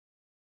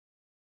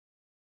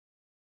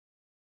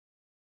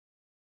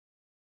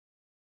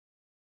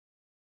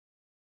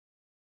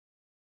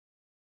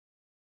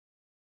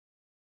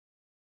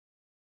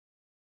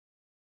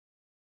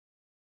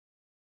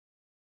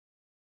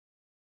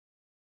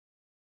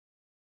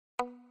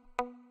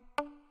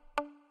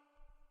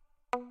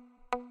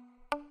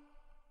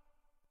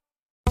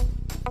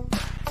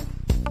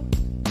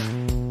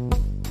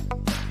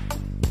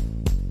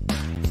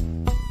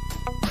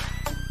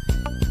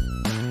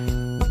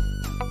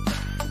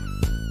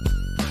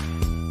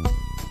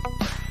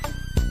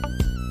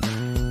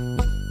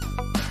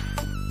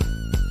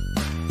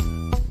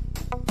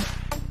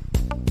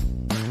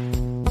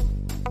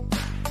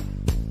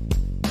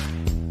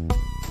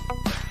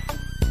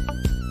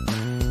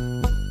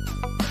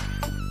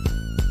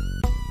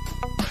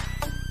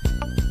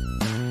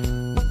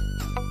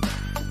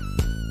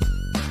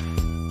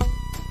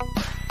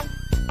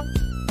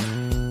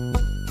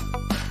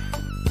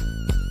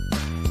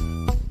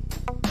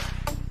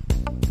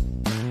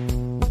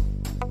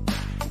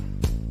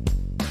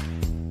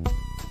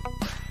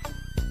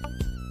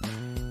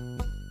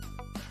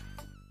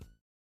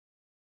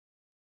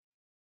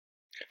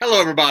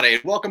Hello, everybody,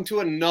 and welcome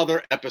to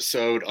another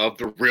episode of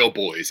The Real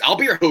Boys. I'll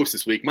be your host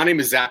this week. My name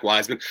is Zack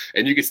Wiseman,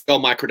 and you can spell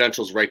my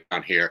credentials right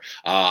down here.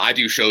 I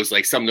do shows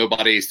like Some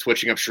Nobodies,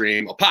 Twitching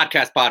Upstream, a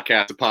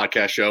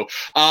podcast show.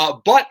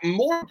 But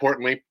more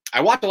importantly, I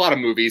watch a lot of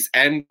movies,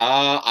 and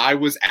I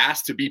was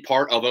asked to be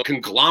part of a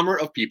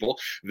conglomerate of people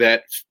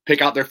that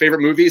pick out their favorite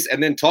movies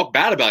and then talk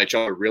bad about each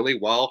other really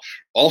while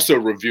also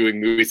reviewing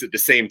movies at the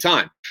same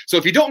time. So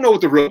if you don't know what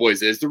The Real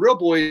Boys is, The Real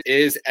Boys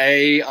is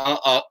a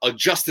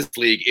Justice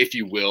League, if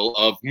you will,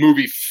 of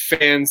movie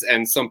fans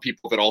and some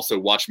people that also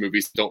watch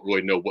movies don't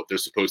really know what they're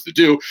supposed to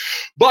do.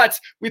 But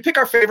we pick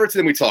our favorites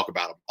and then we talk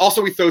about them.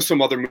 Also, we throw some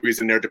other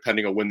movies in there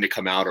depending on when they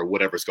come out or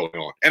whatever's going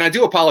on. And I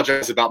do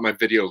apologize about my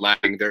video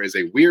lagging. There is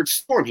a weird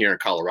storm here in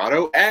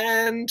Colorado,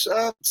 and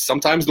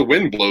sometimes the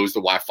wind blows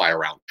the Wi-Fi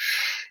around.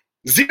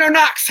 Xeno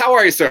Knox, how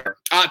are you, sir?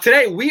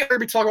 Today, we are going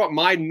to be talking about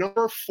my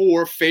number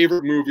 4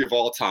 favorite movie of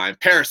all time,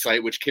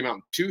 Parasite, which came out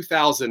in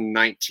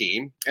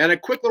 2019. And a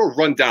quick little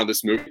rundown of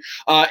this movie.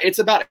 It's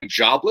about a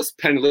jobless,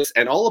 penniless,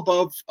 and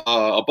above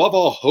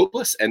all,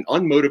 hopeless and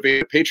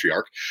unmotivated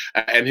patriarch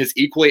and his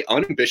equally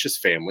unambitious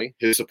family,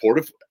 his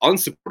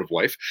unsupportive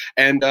wife,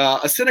 and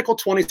a cynical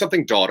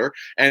 20-something daughter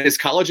and his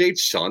college-age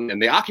son.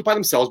 And they occupy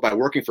themselves by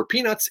working for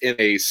peanuts in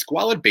a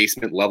squalid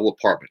basement-level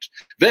apartment.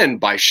 Then,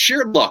 by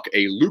sheer luck,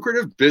 a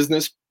lucrative business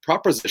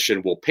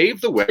proposition will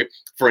pave the way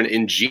for an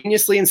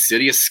ingeniously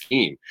insidious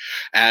scheme.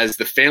 As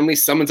the family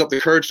summons up the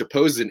courage to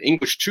pose as an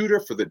English tutor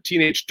for the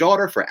teenage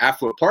daughter for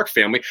affluent Park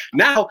family,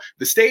 now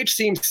the stage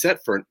seems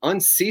set for an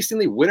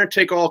unceasingly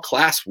winner-take-all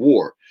class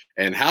war.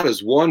 And how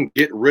does one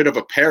get rid of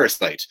a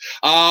parasite?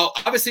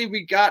 Obviously,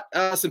 we got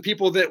some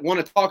people that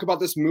want to talk about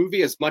this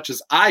movie as much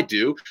as I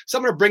do. So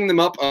I'm going to bring them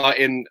up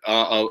in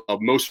a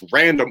most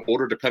random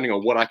order, depending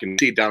on what I can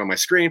see down on my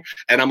screen.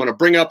 And I'm going to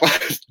bring up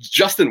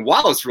Justin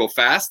Wallace real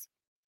fast.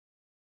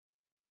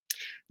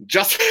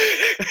 Justin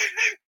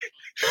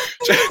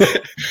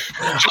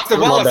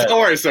Wallace, how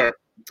are you, sir?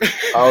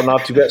 Oh,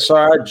 not too bad.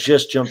 Sorry, I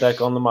just jumped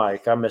back on the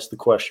mic. I missed the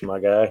question, my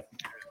guy.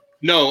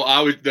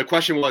 No, the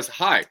question was,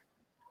 hi.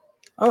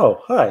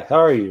 Oh, hi. How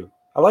are you?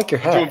 I like your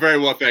hat. I'm doing very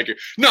well, thank you.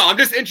 No, I'm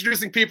just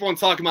introducing people and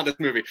talking about this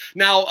movie.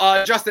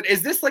 Now, Justin,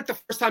 is this like the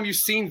first time you've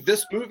seen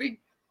this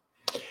movie?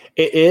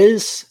 It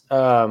is.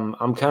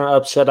 I'm kind of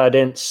upset I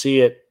didn't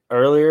see it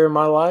earlier in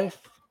my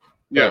life.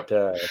 Yeah.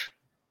 But,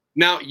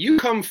 now, you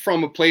come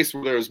from a place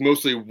where there's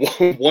mostly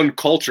one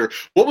culture.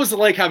 What was it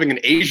like having an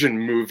Asian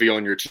movie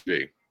on your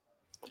TV?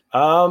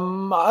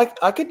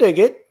 I could dig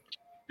it.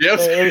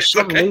 Yes, it was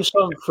something new,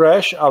 something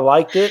fresh. I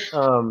liked it.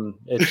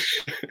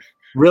 It's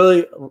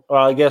really,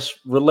 I guess,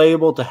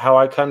 relatable to how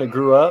I kind of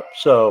grew up.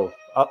 So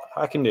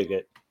I can dig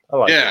it. I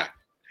like it. Yeah.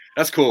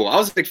 That's cool. I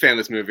was a big fan of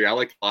this movie. I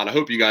liked it a lot. I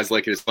hope you guys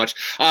like it as much.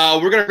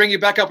 We're going to bring you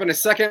back up in a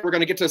second. We're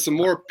going to get to some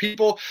more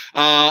people.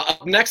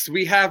 Up next,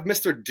 we have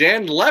Mr.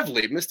 Dan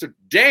Levely. Mr.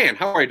 Dan,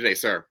 how are you today,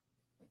 sir?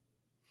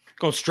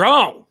 Go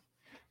strong.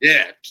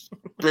 Yeah.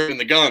 Bringing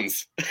the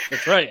guns.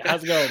 That's right.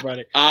 How's it going,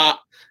 buddy? Oh,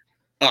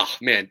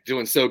 man,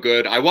 doing so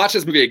good. I watched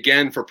this movie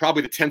again for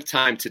probably the 10th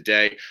time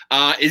today.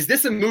 Is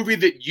this a movie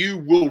that you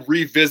will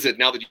revisit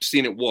now that you've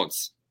seen it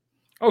once?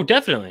 Oh,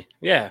 definitely.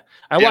 Yeah.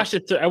 I watched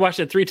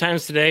it 3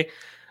 times today.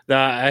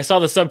 I saw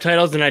the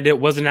subtitles and I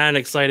wasn't that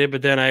excited,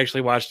 but then I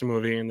actually watched the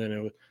movie and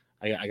then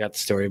I got the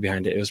story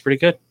behind it. It was pretty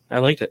good. I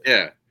liked it.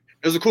 Yeah,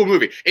 it was a cool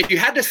movie. If you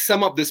had to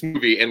sum up this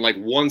movie in like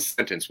one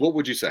sentence, what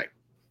would you say?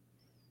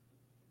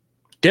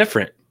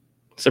 Different.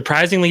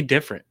 Surprisingly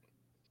different.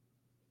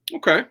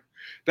 Okay.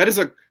 That is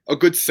a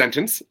good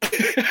sentence.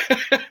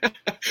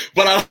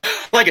 But I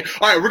like it.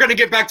 All right, we're going to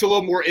get back to a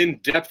little more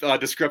in-depth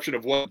description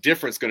of what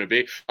difference is going to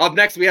be. Up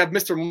next, we have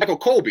Mr. Michael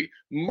Colby.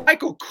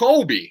 Michael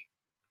Colby.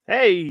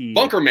 Hey.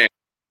 Bunker Man.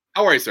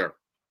 How are you, sir?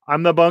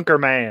 I'm the Bunker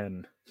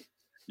Man.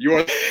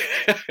 You're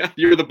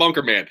the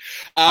Bunker Man.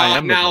 I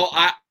am now,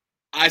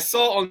 I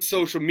saw on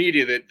social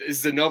media that this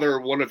is another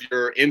one of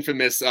your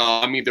infamous,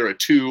 I'm either a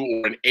 2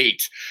 or an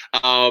 8.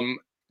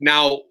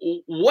 Now,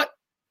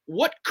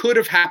 what could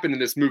have happened in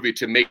this movie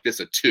to make this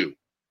a 2?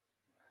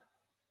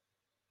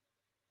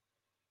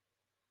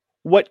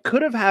 What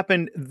could have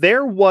happened,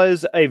 there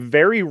was a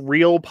very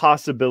real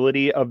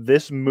possibility of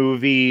this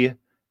movie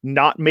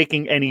not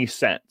making any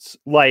sense.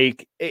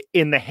 Like,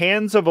 in the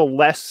hands of a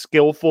less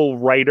skillful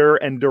writer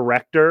and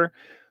director,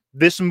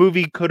 this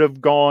movie could have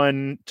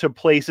gone to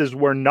places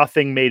where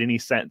nothing made any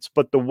sense.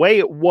 But the way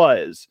it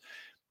was,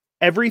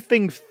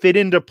 everything fit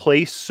into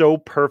place so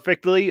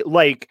perfectly.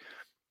 Like,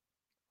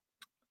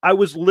 I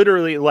was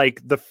literally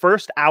like the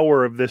first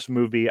hour of this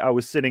movie, I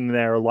was sitting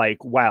there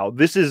like, wow,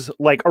 this is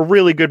like a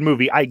really good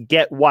movie. I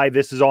get why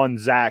this is on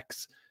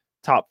Zach's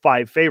top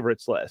 5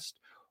 favorites list.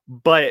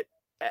 But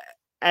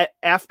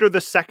after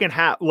the second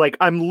half, like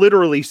I'm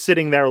literally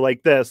sitting there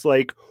like this,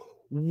 like,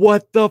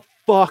 what the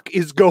fuck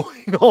is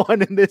going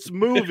on in this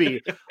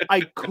movie?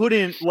 I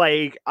couldn't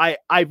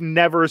I've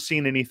never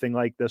seen anything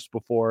like this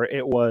before.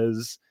 It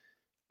was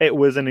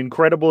an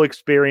incredible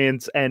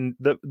experience, and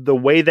the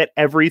way that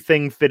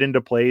everything fit into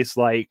place,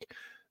 like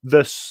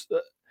this,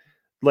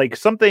 like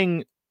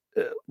something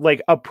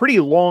like a pretty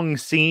long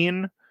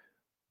scene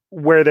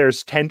where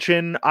there's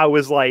tension, I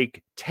was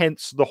like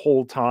tense the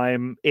whole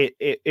time.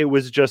 It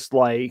was just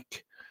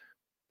like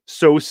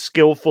so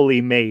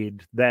skillfully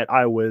made that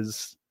I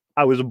was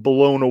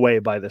blown away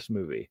by this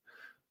movie.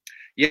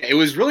 Yeah, it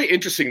was really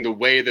interesting the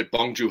way that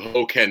Bong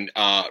Joon-ho can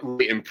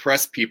really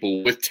impress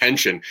people with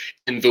tension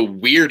in the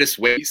weirdest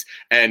ways.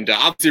 And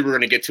obviously, we're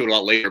going to get to it a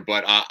lot later.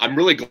 But I'm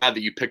really glad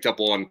that you picked up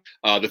on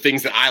the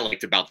things that I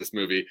liked about this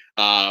movie.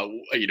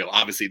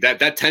 Obviously,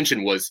 that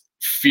tension was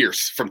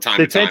fierce from time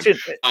to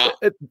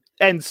time.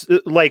 And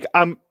like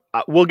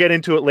we'll get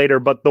into it later.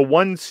 But the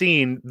one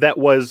scene that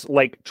was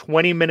like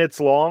 20 minutes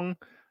long.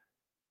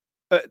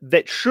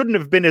 That shouldn't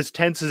have been as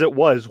tense as it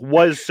was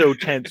so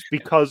tense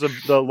because of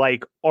the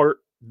like art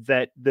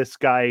that this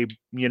guy,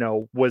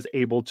 was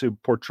able to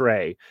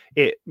portray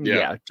it.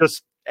 Yeah,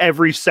 just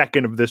every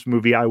second of this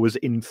movie, I was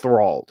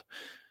enthralled.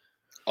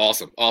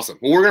 Awesome. Well,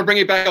 we're going to bring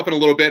it back up in a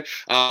little bit.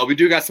 We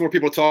do got some more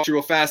people to talk to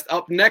real fast.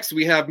 Up next,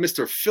 we have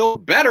Mr. Phil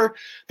Better.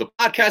 The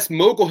podcast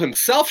mogul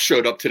himself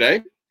showed up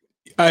today.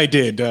 I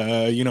did.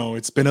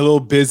 It's been a little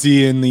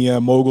busy in the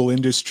mogul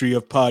industry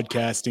of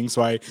podcasting,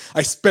 so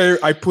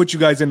I put you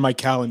guys in my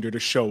calendar to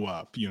show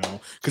up,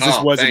 because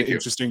this was an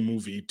interesting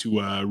movie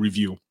to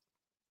review.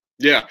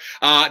 Yeah.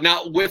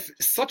 Now, with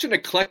such an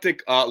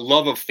eclectic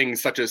love of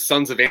things such as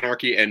Sons of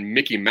Anarchy and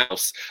Mickey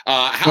Mouse,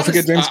 don't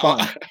forget James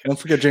Bond. Don't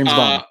forget James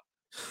Bond.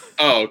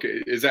 Oh,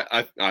 okay. Is that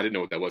I didn't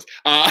know what that was.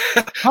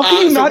 How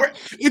can you not?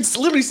 It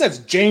literally says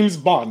James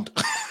Bond.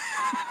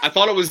 I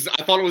thought it was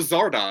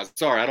Zardoz.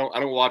 Sorry, I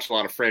don't watch a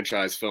lot of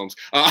franchise films.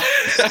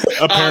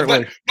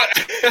 Apparently,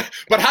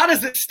 but how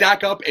does it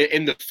stack up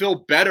in the Phil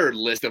Better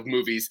list of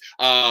movies?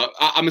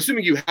 I'm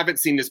assuming you haven't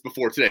seen this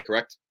before today,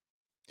 correct?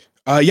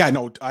 Yeah,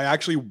 no, I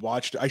actually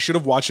watched. I should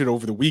have watched it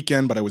over the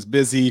weekend, but I was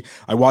busy.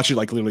 I watched it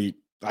like literally.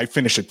 I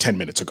finished it 10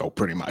 minutes ago,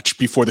 pretty much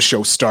before the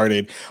show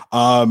started.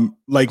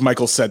 Like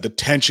Michael said, the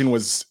tension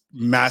was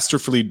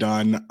masterfully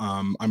done.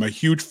 I'm a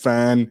huge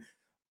fan.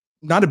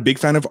 Not a big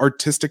fan of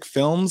artistic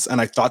films,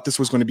 and I thought this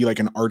was going to be like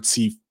an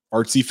artsy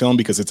film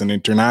because it's an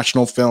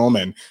international film,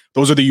 and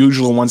those are the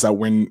usual ones that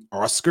win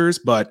Oscars.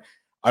 But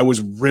I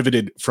was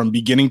riveted from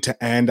beginning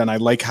to end, and I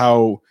like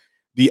how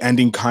the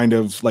ending kind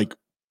of like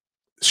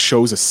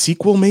shows a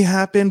sequel may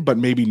happen, but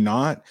maybe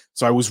not.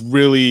 So I was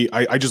really,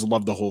 I just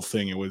loved the whole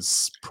thing. It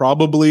was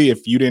probably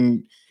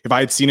if I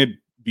had seen it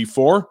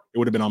before, it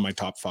would have been on my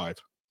top 5.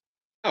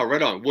 Oh,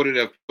 right on. Would it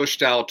have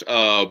pushed out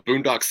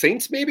Boondock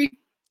Saints? Maybe.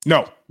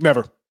 No,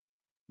 never.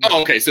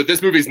 Oh, okay. So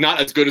this movie's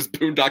not as good as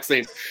Boondock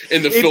Saints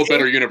in the Phil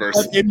Better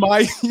universe. In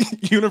my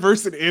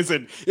universe, it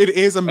isn't. It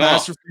is a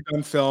masterfully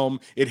done film.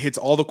 It hits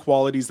all the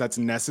qualities that's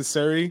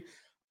necessary.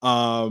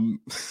 But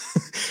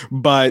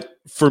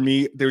for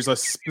me, there's a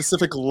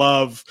specific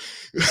love.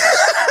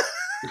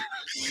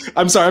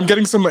 I'm sorry, I'm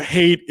getting some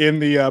hate in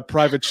the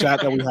private chat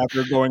that we have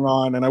here going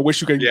on, and I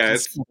wish you could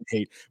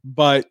hate.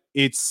 But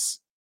it's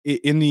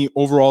in the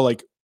overall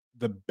like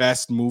the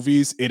best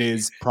movies, it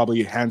is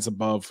probably hands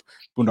above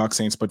Boondock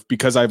Saints, but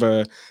because I have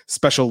a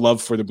special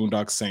love for the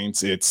Boondock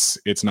Saints,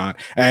 it's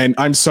not. And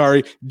I'm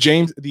sorry,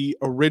 the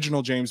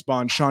original James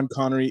Bond, Sean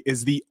Connery,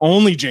 is the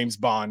only James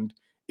Bond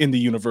in the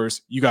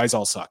universe. You guys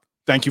all suck.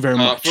 Thank you very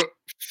much.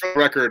 For the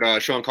record,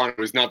 Sean Connery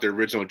was not the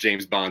original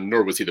James Bond,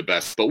 nor was he the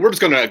best. But we're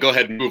just going to go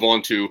ahead and move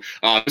on to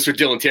Mr.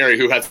 Dylan Terry,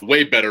 who has a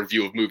way better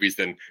view of movies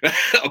than a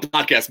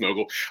podcast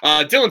mogul.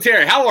 Dylan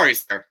Terry, how are you,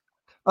 sir?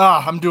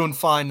 I'm doing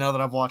fine now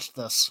that I've watched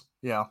this.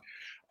 Yeah.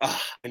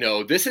 I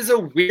know this is a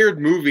weird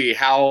movie,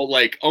 how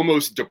like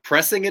almost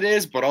depressing it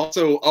is, but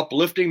also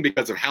uplifting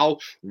because of how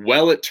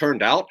well it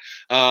turned out.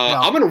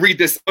 I'm going to read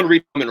this. I'm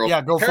going to read it.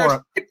 Yeah, go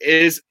for it.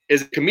 Is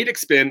a comedic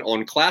spin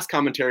on class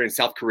commentary in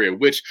South Korea,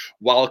 which,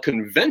 while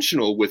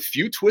conventional with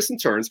few twists and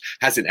turns,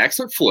 has an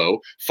excellent flow,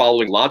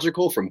 following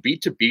logical from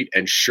beat to beat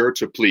and sure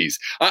to please.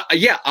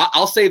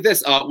 I'll say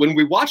this. When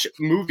we watch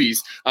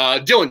movies,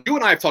 Dylan, you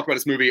and I have talked about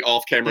this movie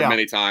off camera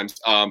many times,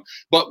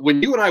 but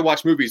when you and I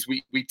watch movies,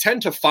 we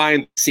tend to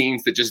find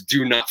scenes that just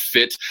do not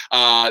fit.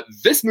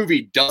 This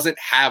movie doesn't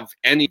have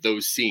any of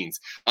those scenes.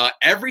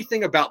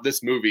 Everything about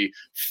this movie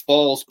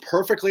falls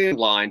perfectly in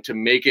line to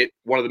make it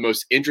one of the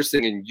most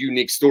interesting and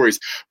unique stories.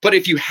 But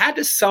if you had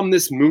to sum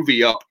this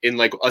movie up in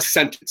like a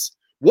sentence,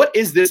 what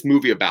is this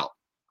movie about?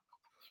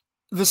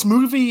 This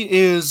movie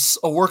is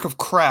a work of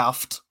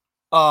craft,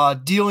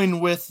 dealing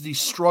with the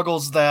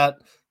struggles that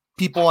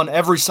people on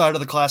every side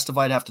of the class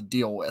divide have to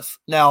deal with.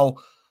 Now,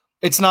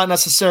 it's not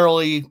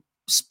necessarily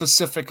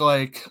specific,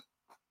 like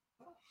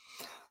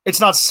it's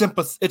not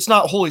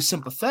wholly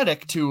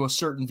sympathetic to a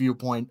certain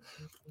viewpoint,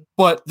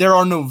 but there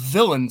are no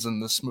villains in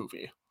this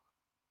movie.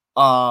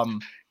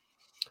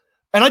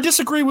 And I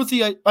disagree with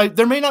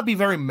there may not be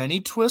very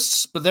many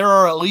twists, but there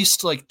are at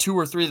least like 2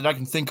 or 3 that I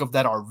can think of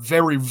that are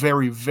very,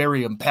 very,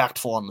 very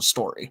impactful on the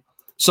story.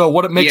 So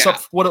what it makes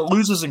up, what it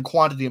loses in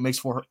quantity, it makes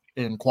for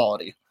in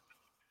quality.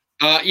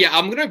 Yeah,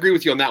 I'm going to agree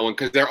with you on that one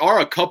because there are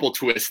a couple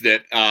twists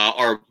that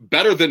are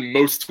better than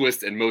most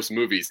twists in most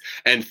movies,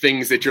 and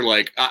things that you're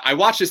like, I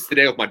watched this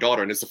today with my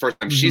daughter, and it's the first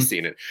time she's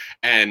seen it.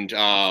 And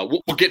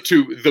we'll get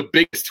to the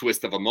biggest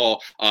twist of them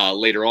all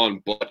later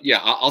on. But yeah,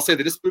 I'll say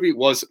that this movie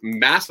was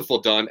masterful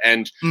done,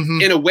 and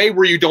in a way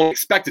where you don't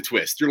expect a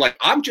twist. You're like,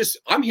 I'm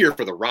here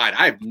for the ride.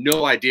 I have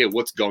no idea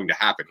what's going to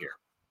happen here.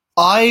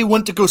 I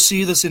went to go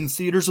see this in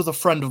theaters with a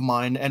friend of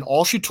mine, and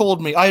all she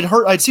told me,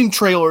 I'd seen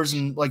trailers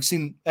and I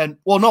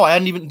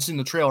hadn't even seen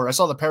the trailer. I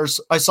saw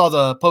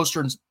the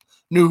poster and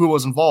knew who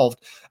was involved.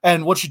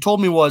 And what she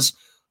told me was,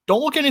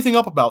 don't look anything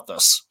up about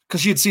this, because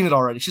she had seen it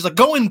already. She's like,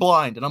 go in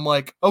blind. And I'm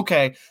like,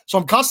 okay. So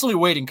I'm constantly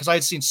waiting because I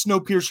had seen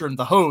Snowpiercer and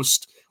The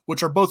Host,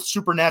 which are both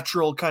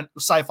supernatural kind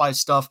of sci-fi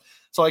stuff.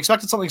 So I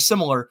expected something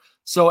similar.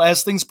 So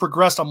as things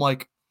progressed, I'm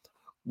like,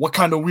 what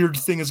kind of weird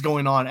thing is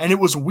going on? And it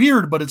was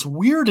weird, but it's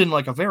weird in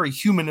like a very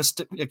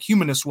humanist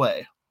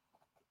way.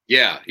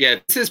 Yeah.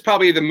 This is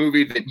probably the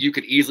movie that you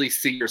could easily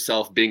see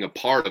yourself being a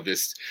part of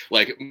this.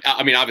 Like,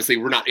 I mean, obviously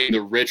we're not in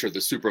the rich or the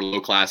super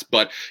low class,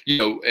 but,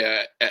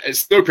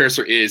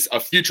 Snowpiercer is a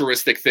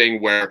futuristic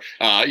thing where,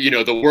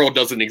 the world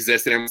doesn't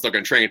exist and everyone's stuck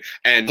on a train.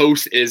 And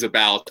Host is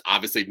about,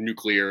 obviously,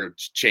 nuclear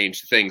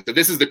change things. So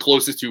this is the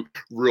closest to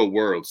real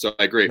world. So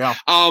I agree. Yeah.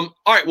 All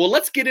right. Well,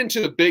 let's get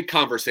into the big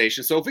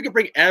conversation. So if we could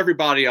bring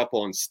everybody up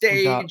on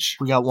stage.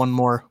 We got one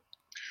more.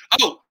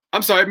 Oh,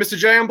 I'm sorry, Mr.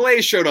 Jarian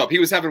Blaze showed up. He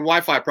was having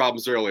Wi-Fi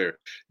problems earlier.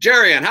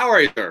 Jarian, how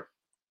are you, sir?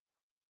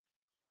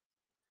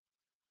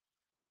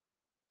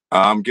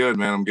 I'm good,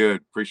 man. I'm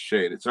good.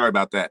 Appreciate it. Sorry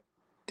about that.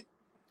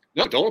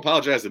 No, don't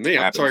apologize to me.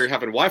 I'm sorry you're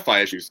having Wi-Fi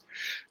issues.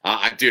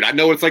 Dude, I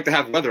know what it's like to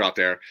have weather out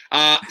there.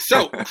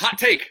 So, hot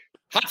take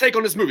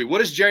on this movie. What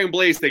does Jarian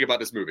Blaze think about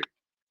this movie?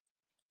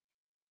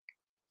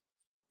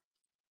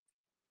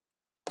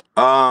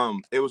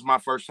 It was my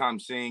first time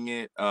seeing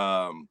it.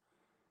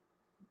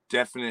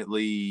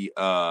 Definitely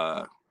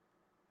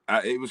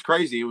it was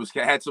crazy. It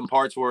had some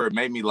parts where it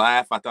made me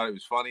laugh. I thought it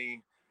was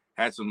funny.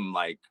 Had some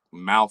like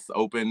mouth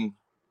open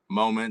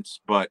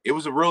moments, but it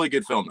was a really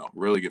good film though.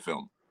 Really good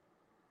film.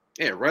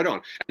 Yeah, right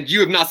on. And you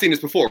have not seen this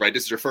before, right?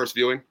 This is your first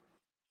viewing?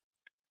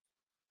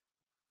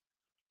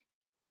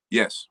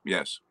 Yes.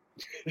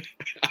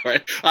 All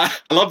right. I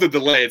love the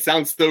delay. It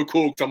sounds so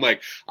cool. I'm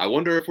like, I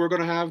wonder if we're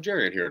going to have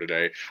Jarian here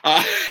today.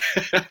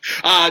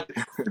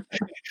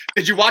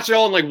 Did you watch it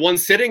all in like one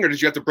sitting, or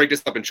did you have to break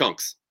this up in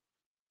chunks?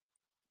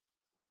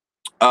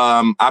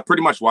 I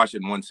pretty much watched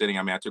it in one sitting.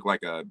 I mean, I took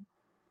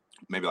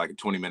maybe a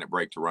 20-minute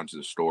break to run to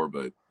the store,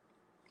 but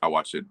I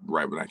watched it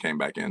right when I came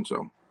back in.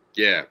 So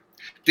yeah.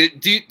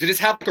 Did this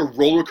have like a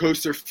roller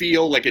coaster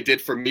feel like it did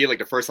for me? Like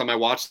the first time I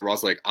watched it, where I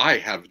was like, I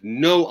have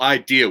no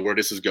idea where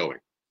this is going.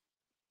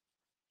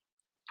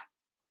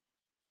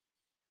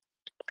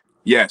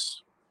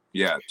 Yes.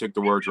 Yeah. Took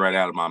the words right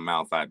out of my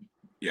mouth.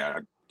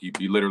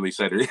 You literally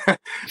said it.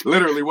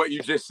 Literally what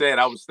you just said.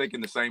 I was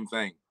thinking the same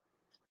thing.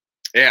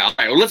 Yeah. All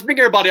right. Well, let's bring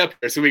everybody up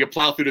here so we can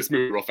plow through this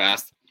movie real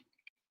fast.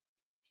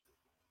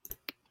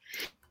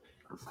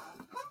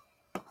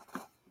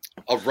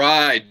 All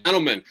right,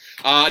 gentlemen.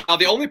 Now,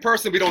 the only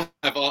person we don't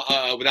have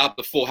without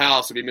the full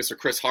house would be Mr.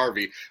 Chris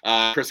Harvey.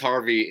 Chris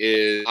Harvey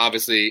is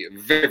obviously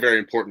very, very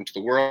important to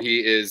the world.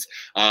 He is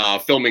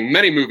filming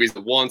many movies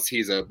at once.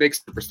 He's a big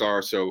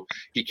superstar, so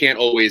he can't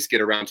always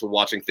get around to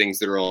watching things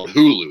that are on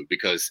Hulu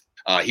because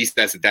he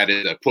says that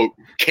is a, quote,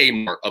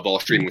 Kmart of all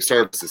streaming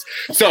services.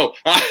 So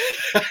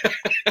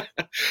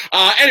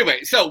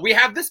anyway, so we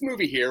have this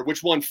movie here,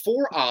 which won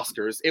 4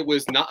 Oscars. It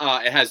was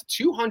not. It has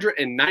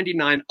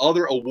 299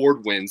 other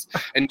award wins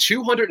and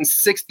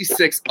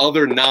 266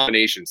 other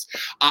nominations.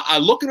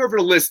 Looking over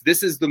the list,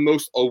 this is the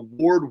most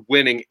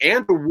award-winning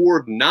and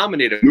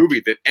award-nominated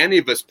movie that any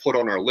of us put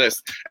on our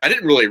list. I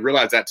didn't really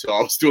realize that till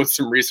I was doing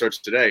some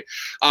research today.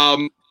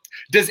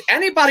 Does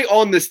anybody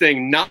on this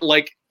thing not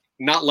like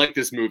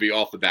this movie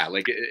off the bat?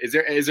 Like, is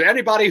there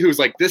anybody who's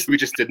like, this movie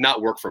just did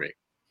not work for me?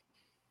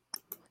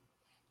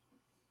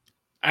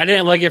 I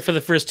didn't like it for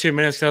the first 2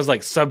 minutes because I was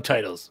like,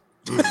 subtitles.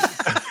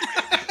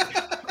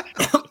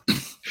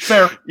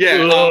 Fair.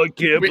 Yeah. I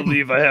can't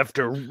believe I have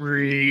to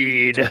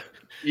read.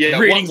 Yeah,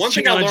 one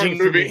thing I learned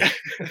moving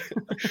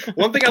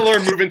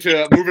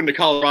moving to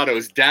Colorado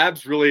is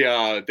dabs really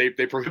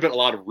they prohibit a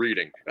lot of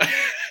reading.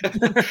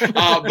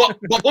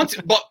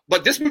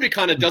 but this movie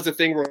kind of does a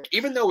thing where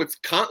even though it's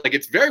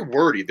it's very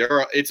wordy,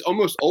 it's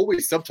almost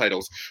always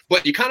subtitles,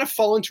 but you kind of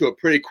fall into it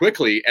pretty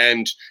quickly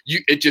and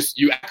you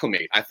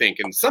acclimate, I think.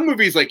 And some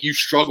movies like you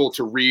struggle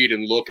to read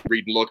and look.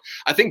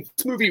 I think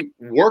this movie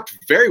worked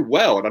very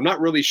well, and I'm not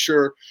really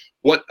sure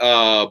what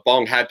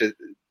Bong had to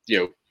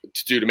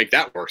do to make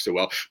that work so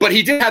well. But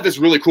he did have this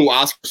really cool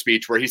Oscar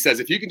speech where he says,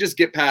 if you can just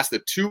get past the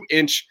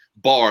 2-inch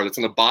bar that's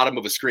on the bottom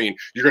of a screen,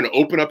 you're going to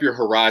open up your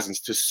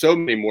horizons to so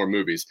many more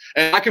movies.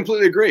 And I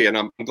completely agree. And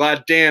I'm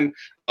glad Dan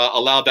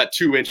allowed that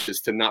 2 inches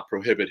to not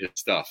prohibit his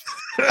stuff.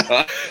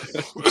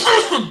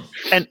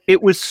 And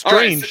it was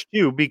strange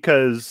too,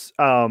 because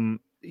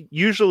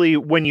usually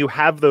when you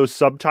have those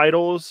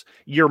subtitles,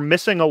 you're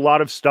missing a lot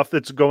of stuff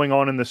that's going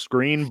on in the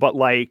screen, but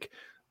like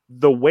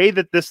the way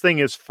that this thing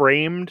is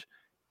framed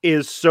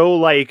is so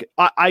like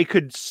I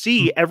could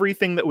see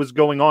everything that was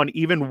going on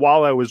even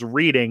while I was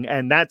reading,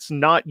 and that's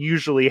not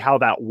usually how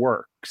that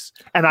works.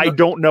 And I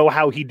don't know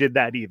how he did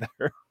that either.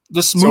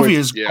 This movie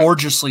is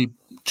gorgeously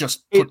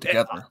just put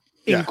together.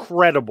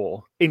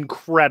 Incredible.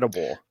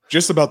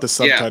 Just about the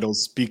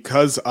subtitles,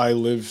 because I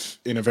live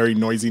in a very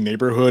noisy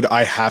neighborhood,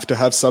 I have to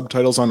have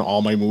subtitles on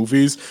all my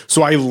movies.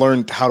 So I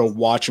learned how to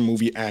watch a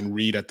movie and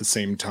read at the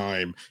same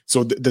time.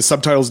 So the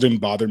subtitles didn't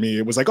bother me.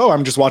 It was like, oh,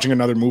 I'm just watching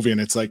another movie,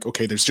 and it's like,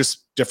 okay, there's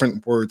just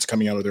different words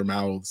coming out of their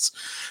mouths.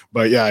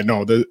 But yeah,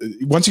 no,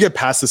 once you get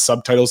past the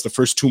subtitles, the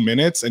first 2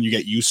 minutes, and you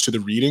get used to the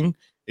reading,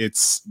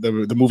 it's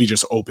the movie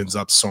just opens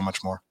up so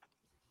much more.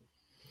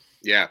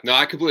 Yeah, no,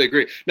 I completely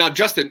agree. Now,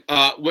 Justin,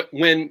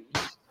 when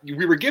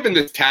we were given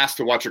this task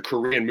to watch a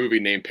Korean movie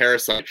named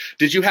Parasite,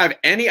 did you have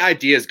any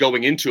ideas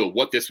going into it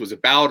what this was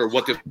about or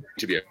what this was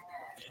to be?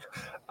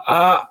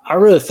 I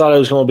really thought it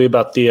was going to be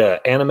about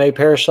the anime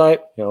Parasite.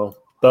 You know,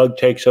 bug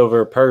takes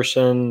over a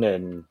person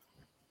and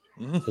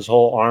his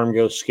whole arm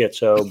goes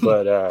schizo.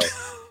 But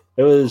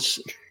it was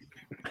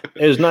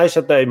nice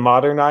that they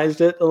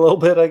modernized it a little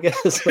bit, I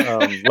guess.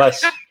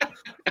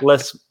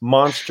 Less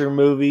monster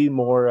movie,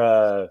 more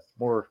I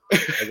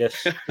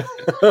guess.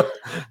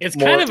 It's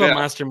kind of a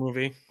monster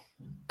movie.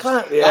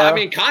 Kind of, yeah. I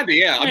mean, kind of,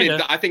 yeah. Kinda.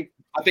 I mean,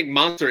 I think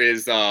monster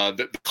is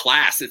the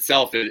class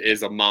itself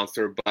is a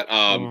monster. But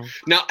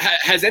now,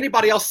 has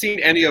anybody else seen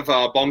any of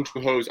Bong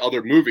Joon-ho's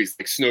other movies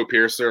like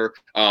Snowpiercer,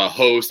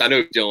 Host? I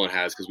know Dylan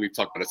has because we've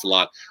talked about this a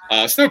lot.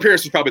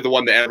 Snowpiercer is probably the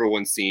one that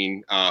everyone's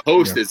seen.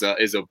 Host is a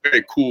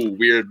very cool,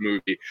 weird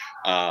movie.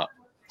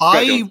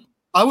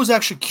 I was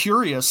actually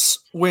curious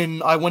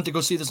when I went to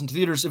go see this in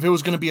theaters if it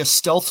was going to be a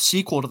stealth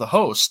sequel to The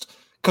Host,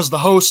 because The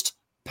Host,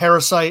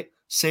 Parasite,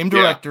 same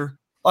director.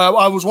 Yeah.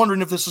 I was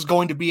wondering if this is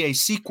going to be a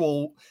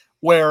sequel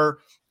where,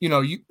 you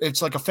know,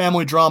 it's like a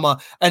family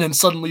drama, and then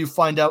suddenly you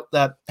find out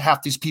that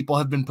half these people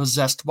have been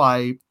possessed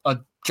by a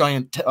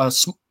giant,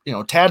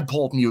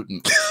 tadpole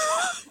mutant.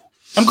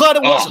 I'm glad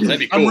it wasn't. That'd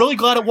be cool. I'm really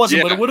glad it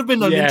wasn't, but it would have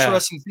been an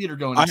interesting theater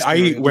going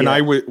experience. When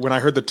I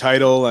heard the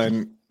title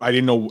and I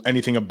didn't know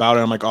anything about it,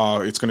 I'm like, oh,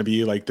 it's going to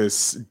be like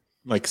this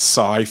like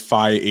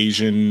sci-fi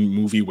Asian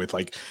movie with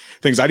like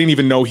things. I didn't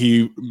even know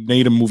he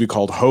made a movie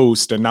called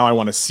Host, and now I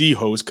want to see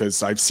Host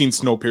because I've seen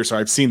Snowpiercer,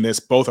 I've seen this.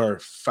 Both are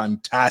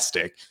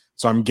fantastic.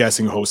 So I'm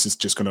guessing Host is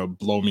just going to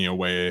blow me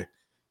away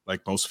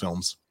like most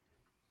films.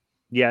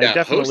 Yeah, I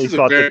definitely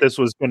thought that this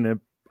was going to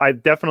I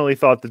definitely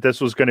thought that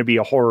this was going to be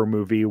a horror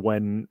movie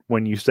when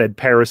you said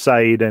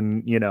Parasite,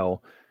 and you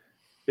know,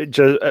 it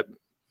just.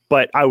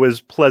 But I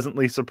was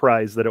pleasantly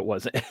surprised that it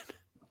wasn't.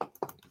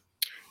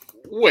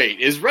 Wait,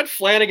 is Red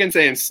Flanagan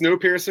saying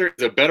Snowpiercer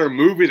is a better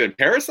movie than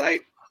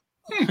Parasite?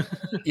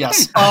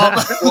 Yes.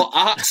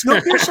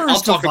 Snowpiercer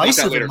is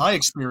divisive in my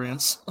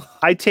experience.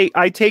 I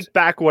take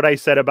back what I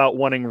said about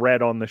wanting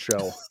Red on the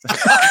show.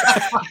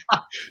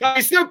 I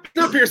mean,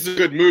 Snowpiercer is a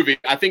good movie.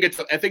 I think it's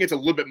a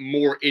little bit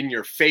more in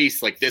your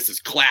face. Like, this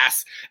is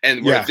class,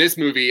 and where this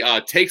movie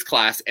takes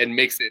class and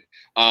makes it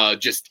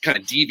just kind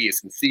of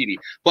devious and seedy.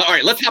 But all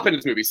right, let's hop into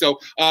this movie. So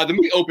the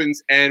movie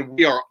opens, and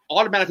we are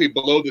automatically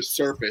below the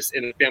surface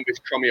in a family's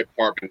crummy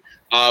apartment.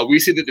 We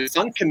see that the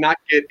son cannot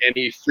get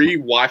any free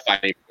Wi-Fi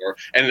anymore,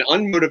 and an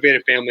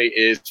unmotivated family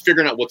is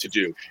figuring out what to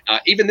do.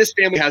 Even this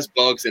family has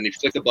bugs, and they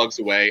flick the bugs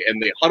away,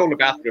 and they huddle in the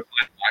bathroom to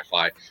find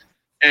Wi-Fi.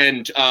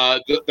 And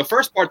the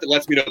first part that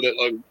lets me know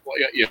that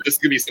this is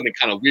going to be something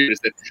kind of weird is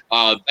that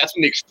that's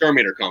when the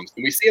exterminator comes.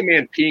 And we see a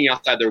man peeing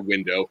outside their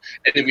window,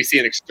 and then we see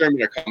an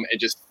exterminator come and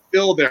just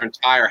fill their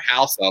entire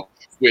house up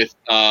with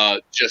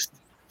just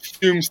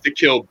fumes to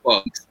kill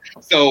bugs.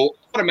 So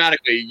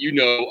automatically,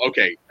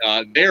 okay,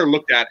 they're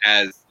looked at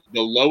as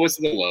the lowest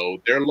of the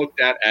low. They're looked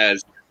at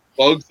as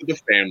bugs of the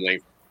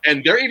family.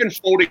 And they're even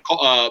folding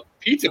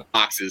pizza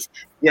boxes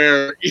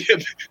where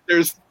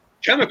there's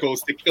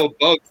chemicals to kill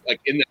bugs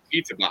like in the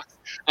pizza box.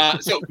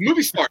 So the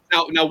movie starts.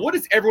 Now, what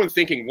is everyone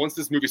thinking once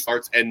this movie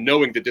starts and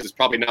knowing that this is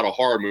probably not a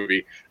horror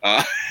movie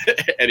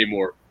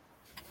anymore?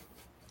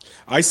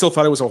 I still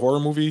thought it was a horror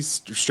movie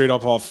straight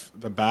up off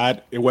the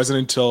bat. It wasn't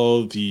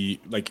until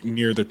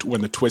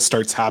when the twist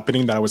starts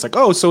happening that I was like,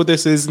 oh, so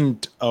this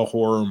isn't a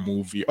horror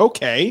movie.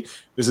 Okay.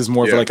 This is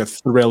more of like a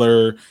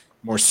thriller,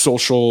 more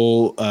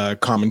social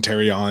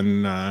commentary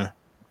on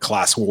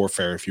class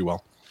warfare, if you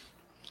will.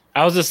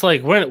 I was just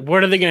like,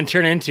 what are they going to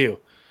turn into?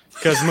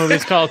 Because the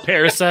movie's called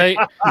Parasite,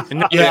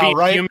 and they're being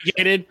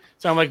fumigated.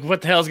 So I'm like,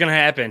 what the hell is going to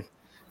happen?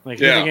 Like,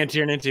 what are they going to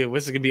turn into?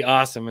 This is going to be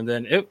awesome. And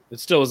then it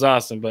still was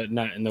awesome, but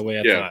not in the way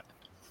I thought.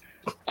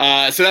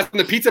 So that's when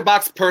the pizza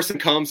box person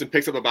comes and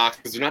picks up the box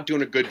because they're not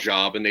doing a good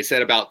job. And they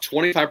said about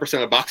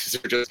 25% of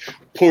boxes are just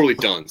poorly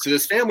done. So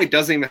this family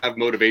doesn't even have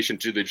motivation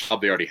to do the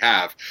job they already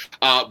have.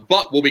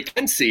 But what we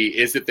can see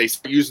is that they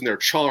start using their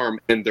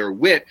charm and their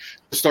wit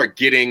to start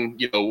getting,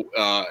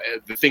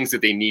 the things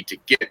that they need to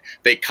get.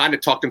 They kind of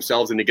talk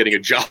themselves into getting a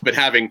job and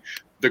having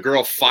the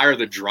girl fire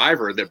the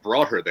driver that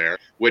brought her there,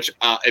 which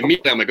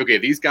immediately I'm like, okay,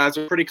 these guys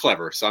are pretty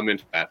clever. So I'm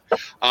into that.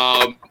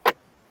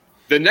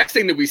 The next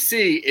thing that we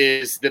see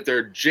is that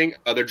they're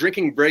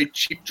drinking very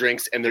cheap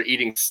drinks and they're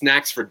eating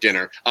snacks for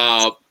dinner.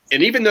 And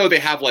even though they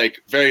have like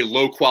very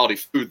low quality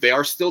food, they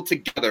are still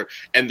together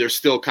and they're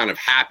still kind of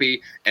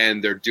happy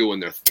and they're doing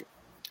their thing.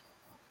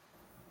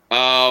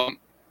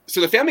 So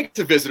the family gets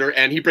a visitor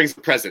and he brings the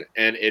present,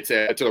 and it's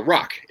a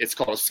rock. It's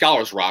called a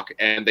scholar's rock,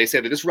 and they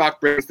say that this rock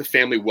brings the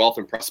family wealth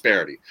and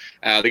prosperity.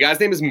 The guy's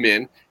name is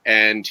Min,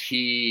 and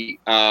he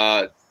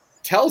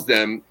tells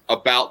them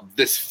about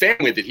this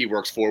family that he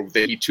works for,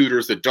 that he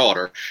tutors the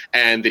daughter,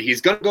 and that he's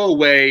going to go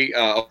away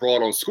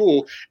abroad on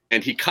school,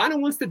 and he kind of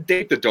wants to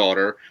date the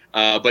daughter,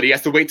 but he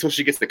has to wait until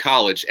she gets to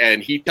college,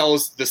 and he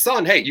tells the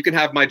son, hey, you can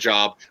have my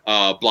job,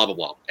 blah, blah,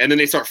 blah. And then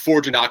they start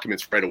forging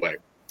documents right away.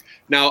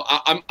 Now,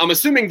 I'm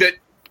assuming that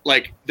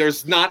like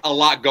there's not a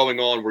lot going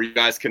on where you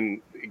guys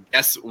can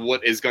guess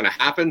what is going to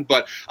happen,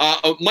 but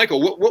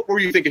Michael, what were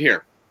you thinking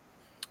here?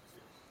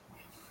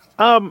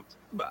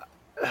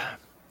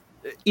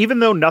 Even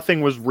though nothing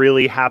was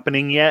really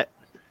happening yet,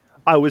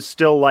 I was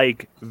still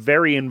like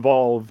very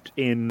involved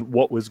in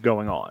what was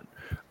going on.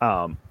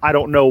 I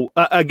don't know.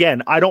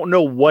 Again, I don't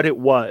know what it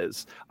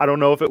was. I don't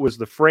know if it was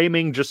the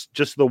framing,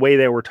 just the way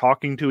they wwere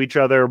talking to each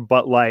other,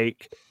 but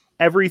like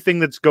everything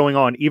that's going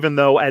on, even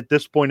though at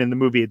this point in the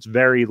movie it's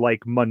very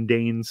like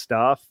mundane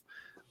stuff.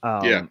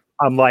 I'm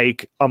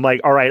like, all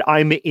right,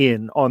 I'm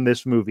in on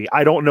this movie.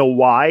 I don't know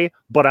why,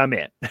 but I'm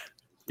in.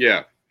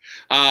 Yeah.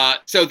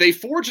 So they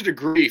forge a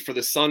degree for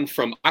the son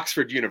from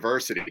Oxford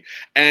University.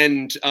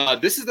 And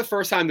this is the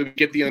first time that we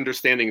get the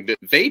understanding that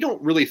they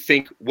don't really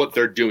think what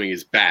they're doing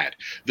is bad.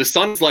 The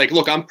son's like,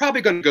 look, I'm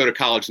probably going to go to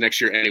college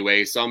next year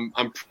anyway, so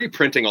I'm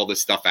pre-printing all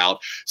this stuff out.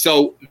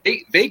 So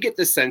they get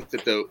the sense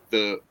that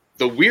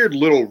the weird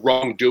little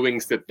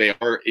wrongdoings that they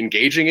are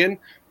engaging in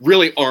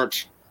really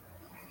aren't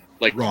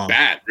like wrong.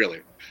 Bad,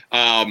 really.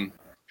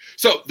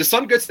 So the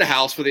son gets to the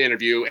house for the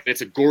interview, and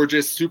it's a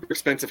gorgeous, super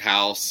expensive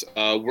house.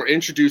 We're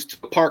introduced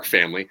to the Park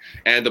family,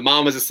 and the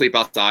mom is asleep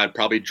outside,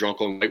 probably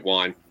drunk on white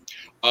wine.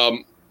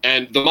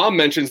 And the mom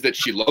mentions that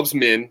she loves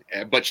Min,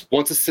 but she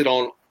wants to sit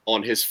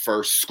on his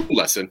first school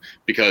lesson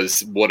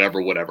because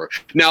whatever.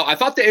 Now, I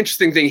thought the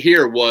interesting thing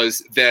here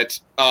was that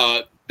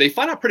they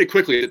find out pretty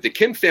quickly that the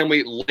Kim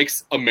family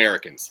likes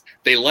Americans.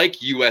 They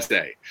like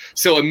USA.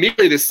 So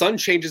immediately the son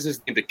changes his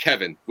name to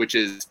Kevin, which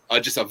is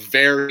just a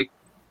very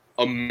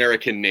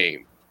American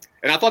name.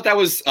 And I thought that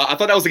was like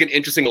an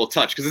interesting little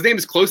touch because his name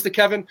is close to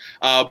Kevin,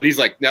 but he's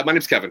like, no, my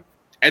name's Kevin.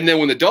 And then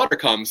when the daughter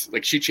comes,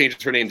 like she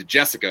changes her name to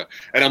Jessica,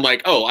 and I'm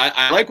like, oh,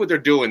 I like what they're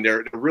doing.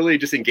 They're really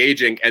just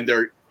engaging, and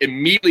they're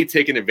immediately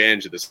taking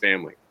advantage of this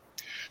family.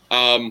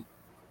 I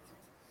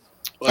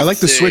like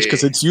the switch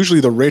because it's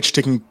usually the rich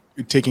taking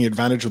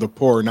advantage of the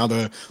poor. Now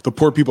the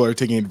poor people are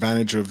taking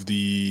advantage of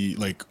the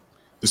like.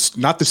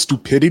 Not the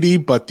stupidity,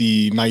 but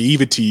the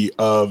naivety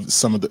of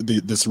some of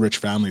this rich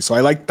family. So I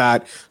like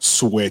that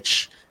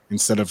switch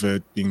instead of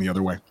it being the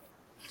other way.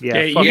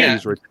 Yeah, fuck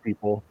these rich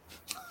people.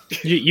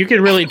 You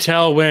can really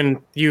tell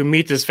when you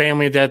meet this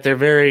family that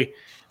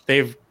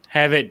they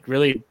haven't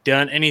really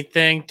done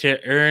anything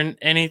to earn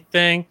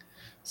anything.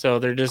 So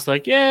they're just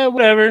like, yeah,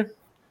 whatever.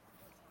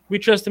 We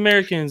trust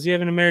Americans. You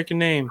have an American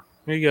name.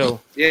 Here you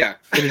go. Yeah.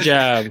 Get a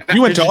job.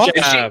 You went to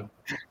Oxford.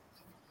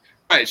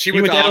 Right. She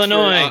went to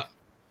Illinois.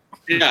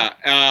 Yeah,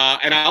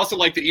 and I also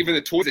like that even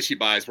the toys that she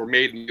buys were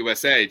made in the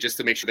USA just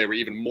to make sure they were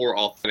even more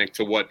authentic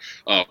to what,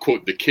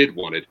 quote, the kid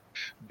wanted.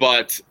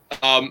 But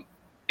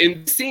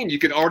in the scene, you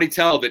can already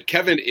tell that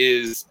Kevin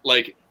is,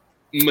 like,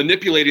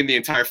 manipulating the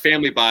entire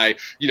family by,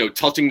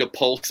 touching the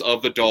pulse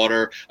of the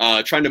daughter,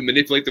 trying to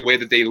manipulate the way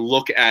that they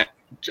look at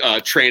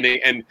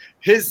training. And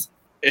his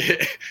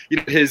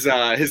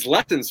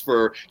lessons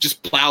for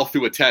just plow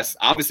through a test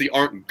obviously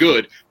aren't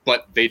good,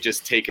 but they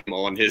just take him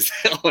on his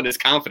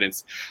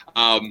confidence.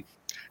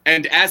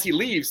 And as he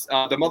leaves,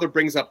 the mother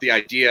brings up the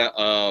idea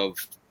of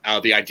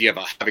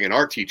having an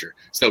art teacher.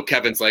 So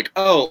Kevin's like,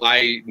 oh,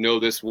 I know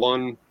this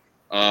one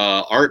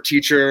art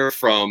teacher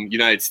from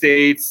United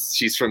States.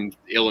 She's from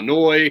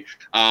Illinois.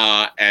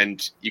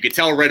 And you could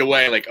tell right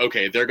away, like,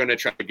 okay, they're going to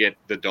try to get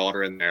the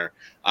daughter in there.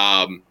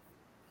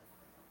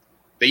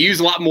 They use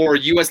a lot more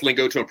U.S.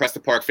 lingo to impress the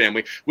Park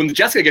family. When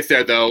Jessica gets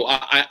there, though,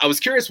 I was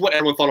curious what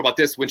everyone thought about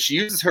this. When she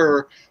uses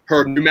her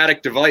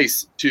pneumatic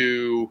device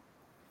to,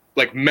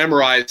 like,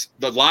 memorize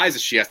the lies that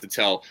she has to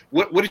tell,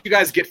 what did you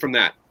guys get from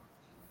that?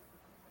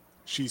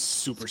 She's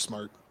super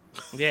smart.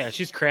 Yeah,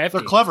 she's crafty.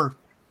 They're clever.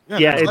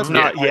 Yeah, it's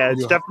not. Yeah,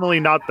 it's definitely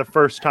not the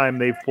first time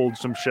they've pulled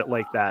some shit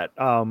like that.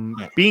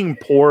 Being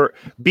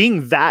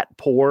that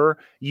poor,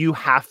 you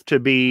have to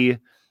be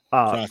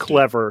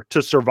clever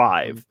to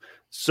survive.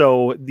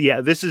 So yeah,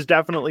 this is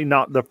definitely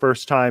not the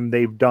first time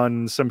they've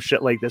done some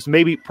shit like this.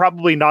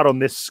 Probably not on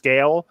this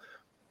scale,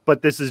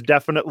 but this is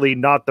definitely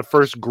not the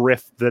first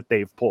grift that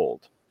they've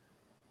pulled.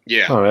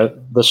 Yeah, all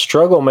right. The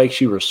struggle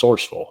makes you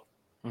resourceful.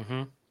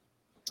 Mm-hmm.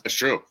 That's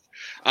true.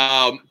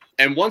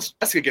 And once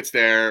Jessica gets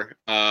there,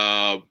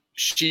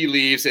 she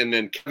leaves, and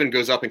then Kevin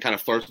goes up and kind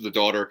of flirts with the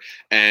daughter,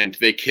 and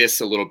they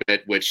kiss a little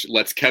bit, which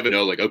lets Kevin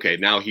know, like, okay,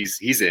 now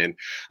he's in.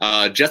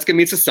 Jessica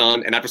meets the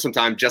son, and after some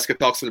time, Jessica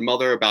talks to the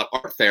mother about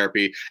art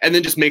therapy, and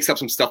then just makes up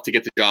some stuff to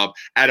get the job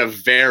at a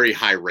very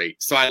high rate.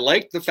 So I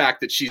like the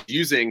fact that she's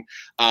using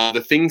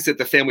the things that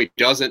the family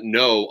doesn't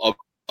know of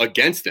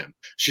against him.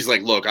 She's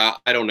like, look, I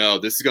don't know.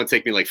 This is going to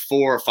take me like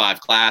 4 or 5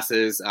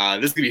 classes.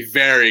 This is going to be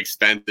very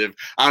expensive.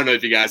 I don't know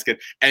if you guys can.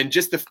 And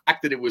just the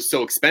fact that it was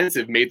so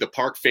expensive made the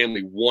Park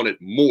family want it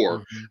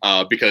more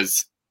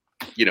because,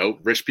 you know,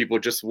 rich people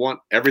just want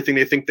everything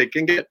they think they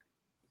can get.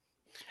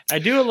 I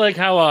do like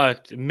how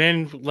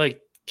men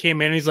like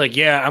came in and he's like,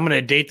 yeah, I'm going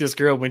to date this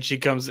girl when she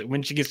gets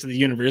to the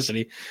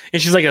university.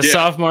 And she's like a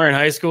sophomore in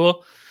high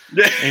school.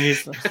 And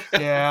he's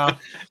yeah.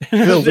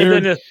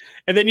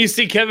 And then you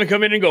see Kevin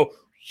come in and go,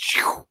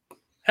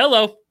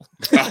 hello.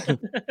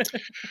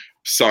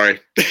 Sorry.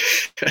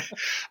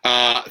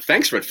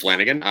 Thanks, Red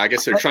Flanagan. I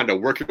guess they're trying to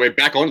work your way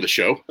back onto the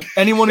show.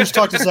 Anyone who's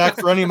talked to Zack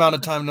for any amount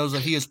of time knows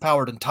that he is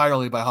powered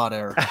entirely by hot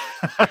air.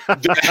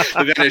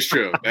 That is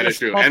true. That is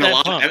true. And a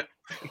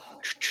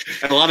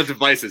lot of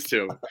devices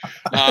too.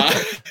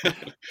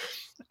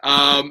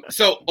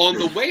 So on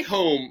the way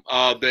home,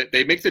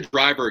 they make the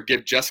driver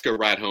give Jessica a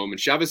ride home, and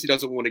she obviously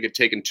doesn't want to get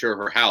taken to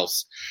her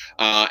house.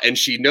 And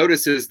she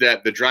notices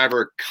that the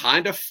driver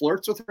kind of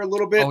flirts with her a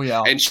little bit. Oh,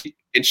 yeah.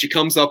 And she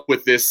comes up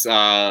with this,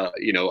 a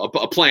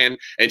plan,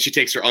 and she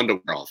takes her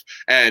underwear off.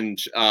 And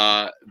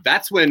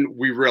that's when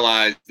we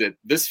realize that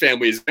this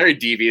family is very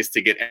devious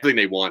to get everything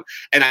they want.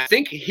 And I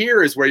think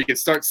here is where you can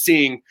start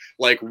seeing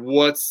like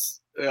what's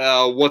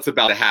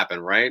about to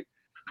happen, right?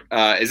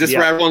 Is this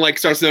where everyone like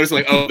starts noticing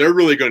like, oh, they're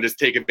really going to just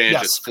take advantage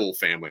of this full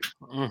family?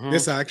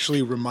 This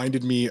actually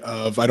reminded me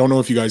of, I don't know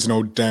if you guys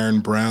know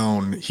Darren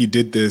Brown. He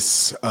did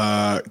this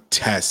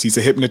test. He's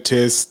a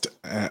hypnotist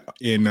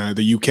in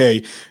the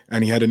UK,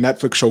 and he had a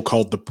Netflix show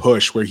called The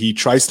Push, where he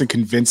tries to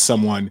convince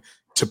someone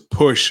to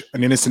push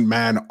an innocent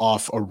man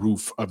off a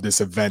roof of this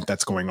event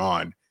that's going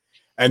on.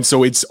 And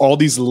so it's all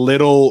these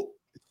little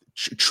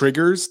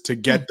triggers to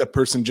get the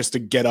person just to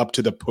get up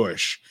to the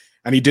push.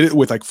 And he did it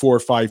with like 4 or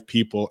 5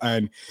 people.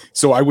 And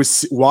so I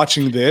was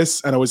watching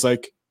this and I was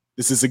like,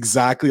 this is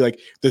exactly like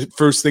the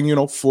first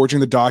thing,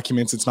 forging the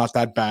documents. It's not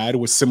that bad. It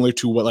was similar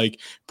to what like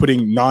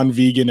putting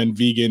non-vegan and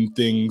vegan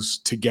things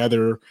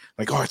together.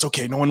 Like, oh, it's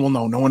okay. No one will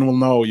know. No one will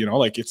know,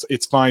 like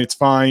it's fine. It's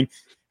fine.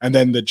 And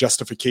then the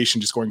justification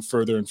just going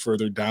further and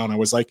further down. I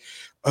was like,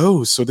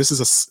 oh, so this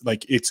is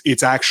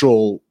it's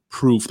actual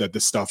proof that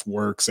this stuff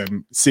works.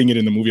 And seeing it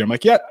in the movie, I'm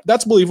like, yeah,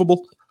 that's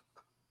believable.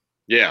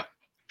 Yeah.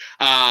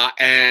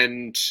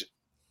 And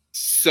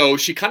so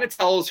she kind of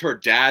tells her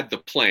dad the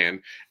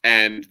plan,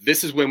 and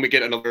this is when we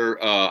get another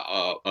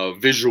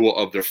visual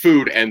of their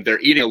food, and they're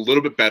eating a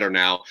little bit better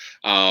now,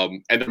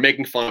 and they're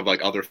making fun of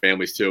like other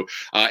families too.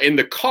 In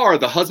the car,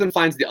 the husband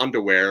finds the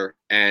underwear,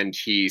 and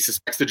he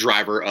suspects the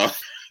driver of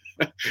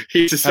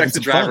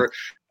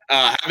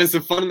having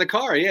some fun in the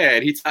car, yeah.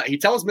 And he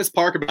tells Miss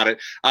Park about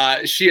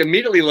it. She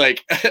immediately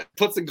like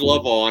puts a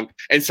glove on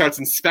and starts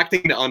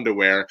inspecting the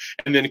underwear,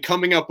 and then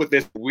coming up with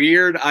this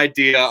weird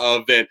idea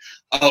of that.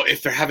 Oh,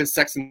 if they're having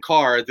sex in the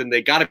car, then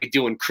they got to be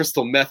doing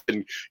crystal meth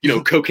and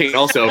cocaine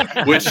also.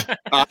 Which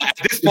at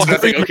this point, I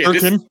think,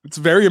 okay, it's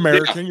very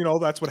American.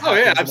 That's what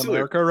happens in absolutely.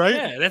 America, right?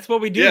 Yeah, that's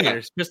what we do here.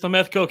 It's crystal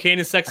meth, cocaine,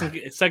 and sex and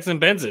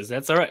benzes.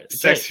 That's all right.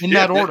 In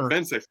that order.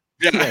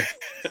 Yeah.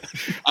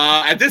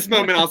 At this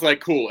moment, I was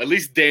like, cool. At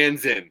least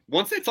Dan's in.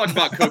 Once they talked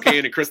about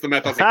cocaine and crystal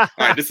meth, I was like,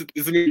 all right, this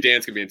is a movie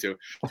Dan's gonna be into.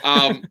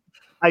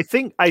 I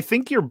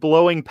think you're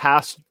blowing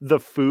past the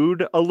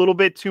food a little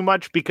bit too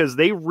much, because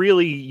they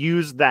really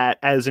used that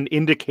as an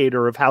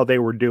indicator of how they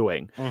were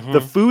doing.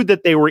 The food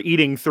that they were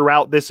eating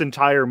throughout this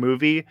entire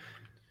movie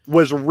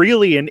was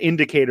really an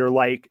indicator.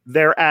 Like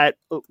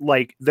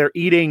they're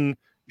eating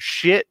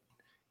shit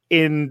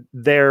in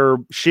their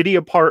shitty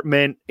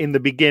apartment in the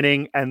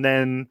beginning, and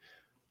then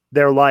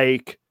they're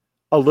like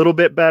a little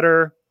bit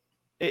better,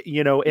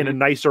 in a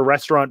nicer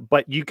restaurant.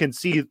 But you can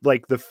see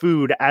like the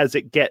food as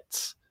it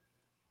gets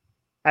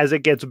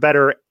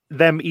better,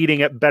 them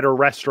eating at better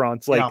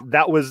restaurants. Like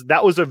that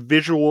was a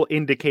visual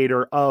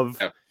indicator of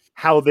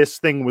how this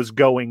thing was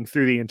going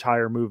through the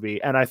entire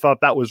movie. And I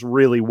thought that was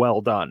really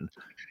well done.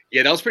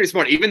 Yeah, that was pretty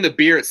smart. Even the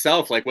beer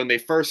itself, like when they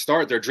first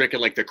start, they're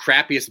drinking like the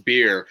crappiest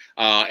beer.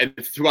 And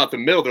throughout the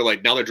middle, they're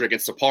like, now they're drinking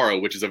Sapporo,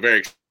 which is a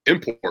very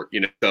import,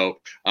 So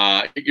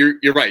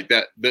you're right.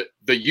 That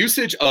the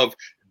usage of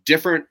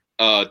different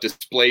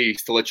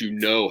displays to let you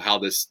know how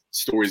this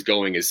story's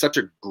going is such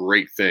a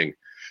great thing.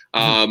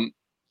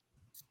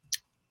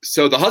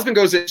 So the husband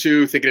goes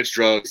into thinking it's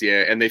drugs,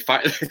 and they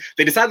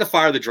decide to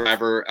fire the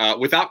driver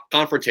without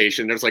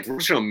confrontation. There's like, we're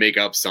just gonna make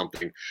up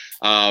something.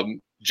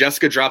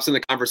 Jessica drops in the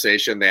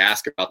conversation. They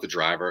ask about the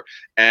driver,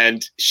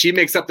 and she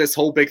makes up this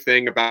whole big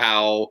thing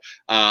about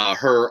how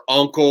her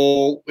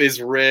uncle is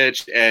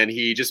rich and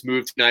he just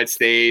moved to the United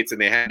States,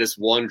 and they had this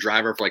one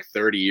driver for like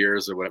 30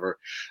 years or whatever.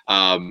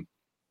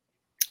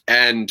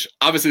 And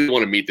obviously they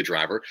want to meet the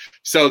driver.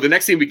 So the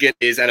next thing we get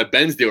is at a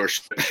Benz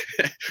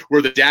dealership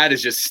where the dad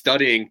is just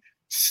studying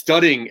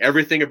studying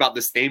everything about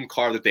the same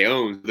car that they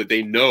own, so that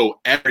they know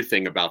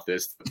everything about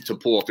this to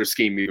pull off their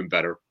scheme even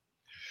better.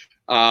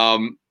 I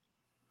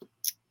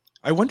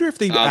wonder if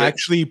they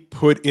actually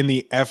put in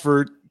the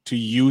effort to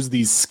use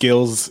these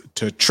skills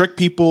to trick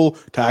people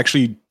to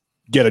actually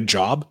get a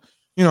job,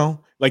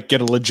 like get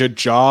a legit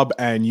job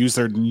and use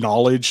their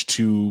knowledge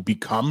to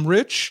become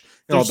rich.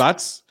 That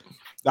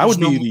would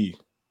be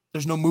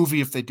There's no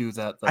movie if they do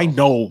that, though. I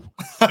know.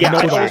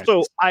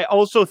 I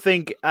also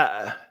think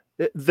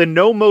the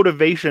no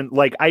motivation,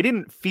 like I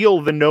didn't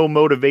feel the no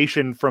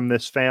motivation from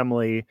this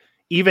family,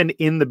 even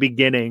in the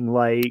beginning.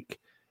 Like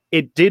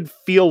it did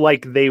feel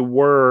like they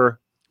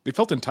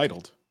felt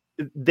entitled.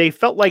 They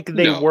felt like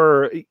they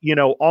were,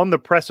 on the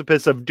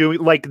precipice of doing,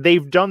 like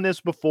they've done this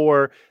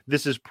before.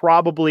 This is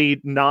probably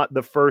not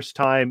the first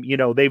time,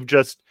 they've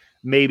just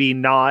maybe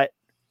not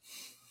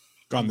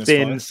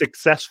been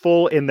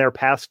successful in their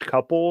past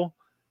couple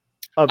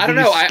of I don't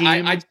these know.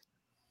 schemes.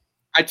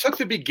 I took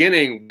the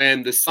beginning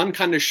when the son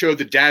kind of showed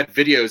the dad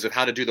videos of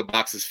how to do the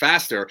boxes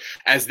faster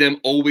as them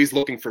always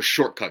looking for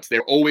shortcuts.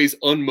 They're always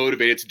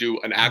unmotivated to do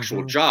an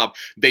actual job.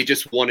 They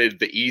just wanted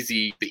the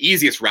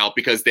easiest route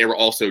because they were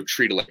also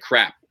treated like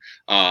crap.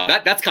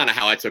 That's kind of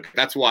how I took it.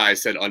 That's why I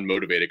said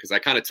unmotivated, because I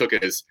kind of took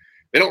it as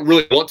they don't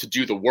really want to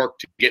do the work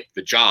to get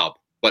the job,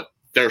 but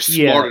they're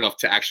smart enough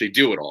to actually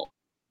do it all.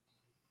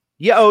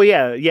 Yeah. Oh,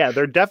 yeah. Yeah.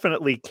 They're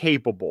definitely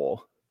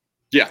capable.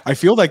 Yeah, I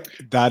feel like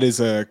that is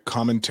a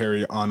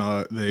commentary on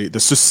the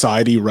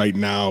society right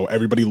now.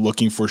 Everybody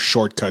looking for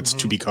shortcuts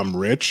to become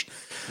rich,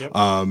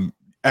 and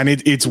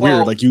it's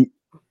weird. Like you,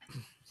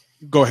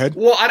 go ahead.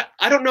 Well,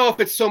 I don't know if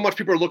it's so much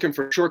people are looking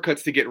for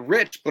shortcuts to get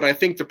rich, but I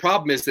think the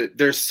problem is that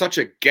there's such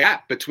a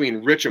gap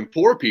between rich and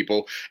poor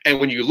people. And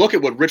when you look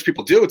at what rich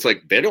people do, it's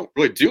like they don't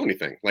really do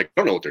anything. Like,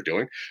 I don't know what they're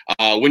doing.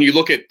 When you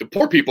look at the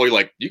poor people, you're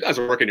like, you guys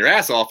are working your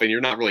ass off and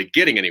you're not really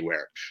getting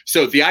anywhere.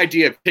 So the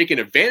idea of taking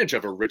advantage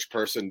of a rich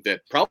person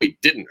that probably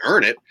didn't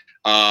earn it.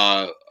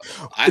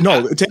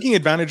 Taking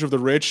advantage of the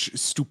rich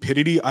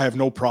stupidity, I have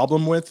no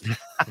problem with,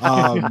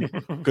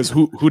 because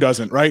who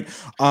doesn't, right?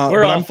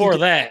 We're all for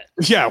that.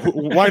 Yeah,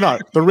 why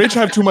not? The rich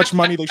have too much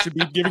money; they should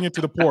be giving it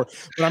to the poor.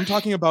 But I'm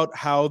talking about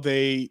how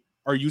they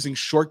are using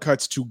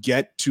shortcuts to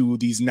get to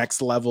these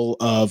next level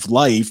of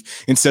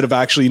life instead of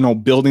actually,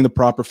 building the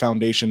proper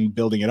foundation,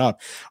 building it up.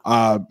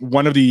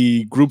 One of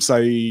the groups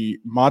I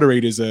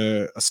moderate is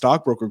a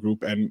stockbroker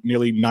group, and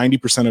nearly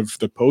 90% of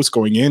the posts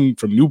going in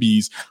from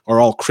newbies are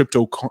all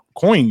crypto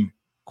coin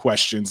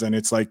questions. And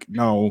it's like,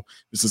 no,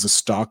 this is a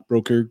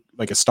stockbroker,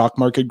 like a stock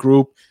market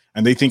group.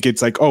 And they think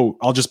it's like, oh,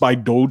 I'll just buy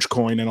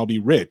Dogecoin and I'll be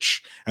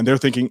rich. And they're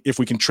thinking if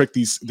we can trick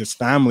this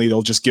family,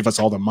 they'll just give us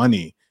all the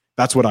money.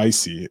 That's what I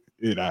see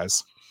it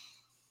as.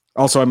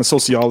 Also, I'm a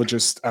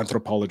sociologist,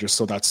 anthropologist,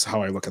 so that's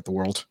how I look at the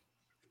world.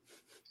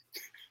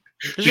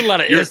 There's a lot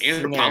of You're an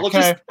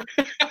anthropologist?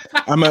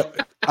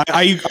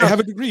 I have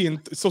a degree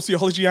in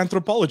sociology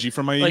anthropology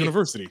from my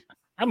university.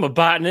 I'm a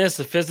botanist,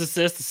 a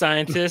physicist, a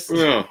scientist.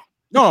 Yeah.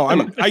 No, I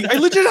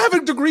legit have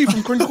a degree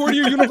from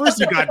Concordia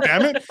University,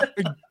 goddammit.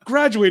 I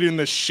graduated in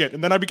this shit,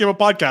 and then I became a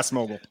podcast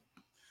mogul.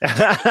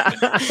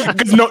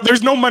 Because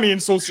there's no money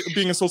in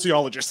being a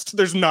sociologist.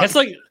 There's none.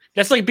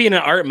 That's like being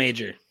an art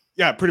major.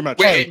 Yeah, pretty much.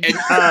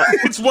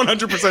 It's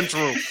 100%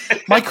 true.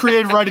 My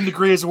creative writing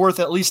degree is worth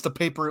at least the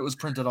paper it was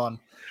printed on.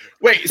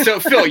 Wait, so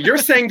Phil, you're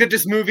saying that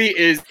this movie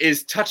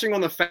is touching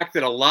on the fact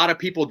that a lot of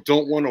people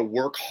don't want to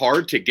work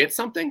hard to get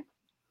something?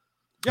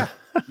 Yeah,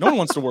 no one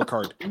wants to work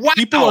hard. Wow.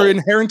 People are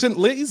inherently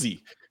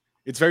lazy.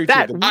 It's very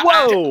true.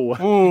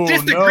 Whoa!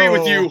 Disagree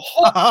with you.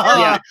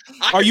 Yeah.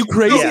 Are you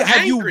crazy? Yeah.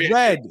 Have you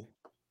read?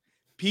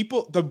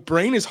 The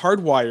brain is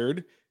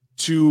hardwired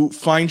to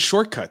find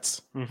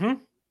shortcuts. Mm-hmm.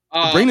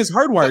 The brain is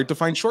hardwired to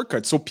find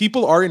shortcuts. So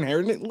people are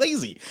inherently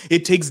lazy.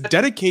 It takes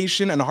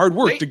dedication and hard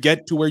work to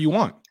get to where you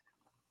want.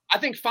 I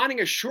think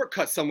finding a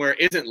shortcut somewhere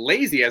isn't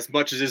lazy as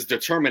much as is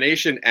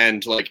determination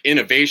and like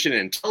innovation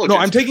and intelligence. No,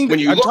 I'm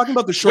talking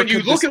about the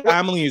shortcut this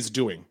family is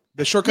doing.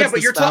 The shortcuts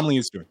this family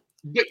is doing.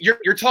 But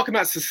you're talking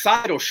about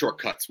societal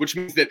shortcuts, which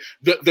means that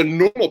the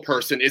normal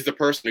person is the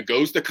person who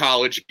goes to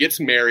college, gets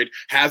married,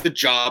 has a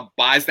job,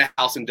 buys the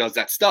house, and does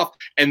that stuff.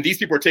 And these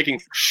people are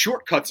taking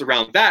shortcuts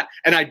around that.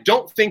 And I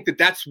don't think that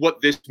that's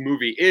what this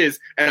movie is.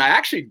 And I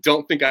actually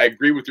don't think I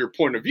agree with your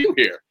point of view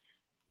here.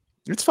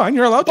 It's fine.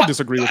 You're allowed to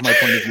disagree with my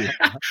point of view.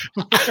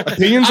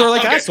 Opinions are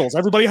like assholes.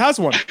 Everybody has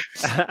one.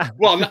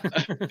 Well,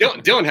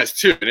 Dylan has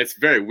two, and it's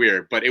very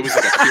weird, but it was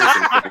like a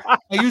piercing thing.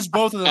 I use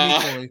both of them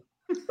equally.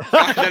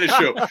 That is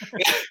true.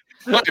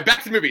 Okay,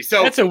 back to the movie.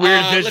 So that's a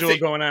weird visual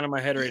going on in my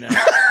head right now.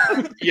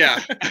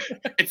 Yeah,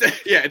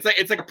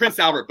 it's like a Prince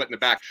Albert, but in the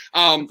back.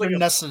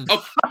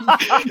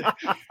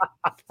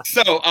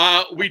 So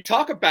we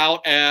talk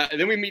about, and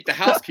then we meet the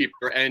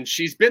housekeeper, and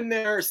she's been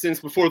there since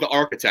before the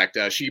architect.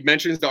 She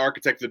mentions the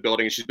architect of the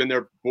building, and she's been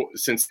there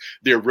since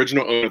the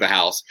original owner of the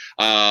house.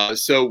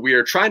 So we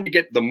are trying to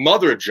get the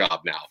mother a job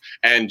now,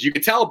 and you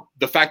can tell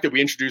the fact that we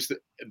introduced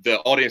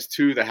the audience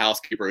to the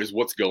housekeeper is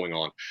what's going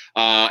on.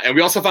 And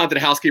we also found that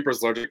the housekeeper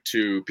is allergic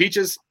to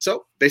peaches,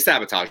 so they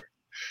sabotage her.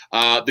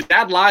 The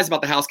dad lies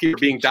about the housekeeper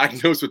being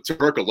diagnosed with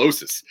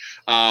tuberculosis,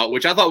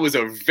 which I thought was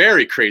a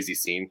very crazy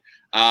scene.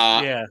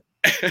 Yeah.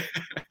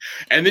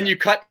 And then you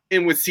cut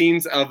in with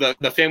scenes of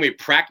the family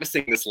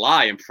practicing this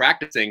lie and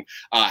practicing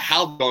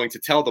how they're going to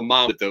tell the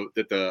mom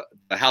that the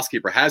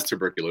housekeeper has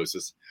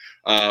tuberculosis,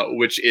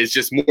 which is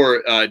just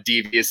more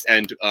devious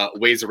and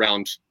ways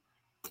around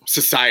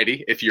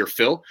society, if you're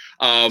Phil.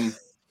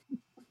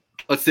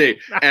 Let's see.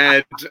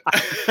 And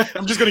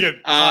I'm just gonna get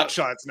hot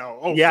shots now.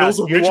 Oh, Yeah, Phil's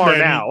a you rich are man.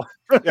 now.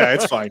 Yeah,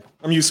 it's fine.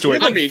 I'm used to You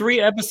it. have like 3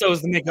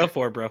 episodes to make up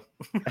for, bro.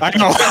 I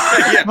know.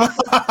 Yeah.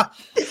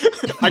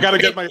 I gotta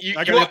get my.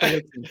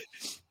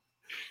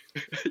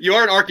 You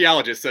are an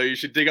archaeologist, so you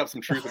should dig up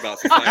some truth about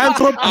society.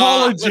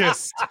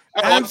 Anthropologist.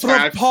 I'm sorry.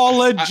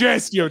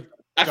 Anthropologist. You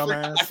I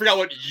dumbass. forgot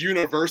what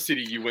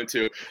university you went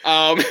to.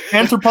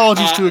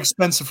 Anthropology's too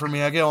expensive for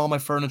me. I get all my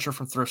furniture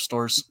from thrift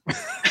stores.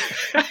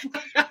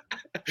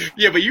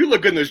 Yeah, but you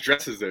look good in those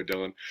dresses, though,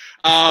 Dylan.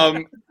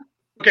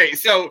 Okay,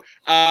 so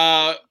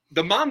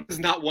the mom does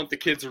not want the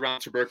kids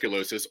around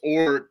tuberculosis,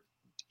 or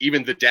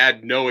even the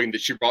dad knowing that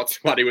she brought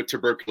somebody with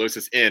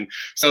tuberculosis in.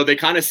 So they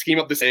kind of scheme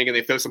up this thing, and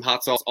they throw some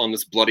hot sauce on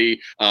this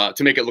bloody, to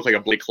make it look like a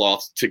bloody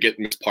cloth to get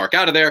Miss Park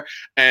out of there.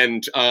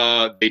 And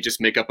they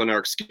just make up another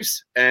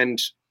excuse,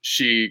 and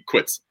she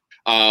quits.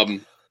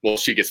 Well,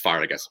 she gets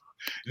fired, I guess.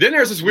 Then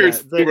there's this weird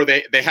thing where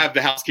they have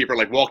the housekeeper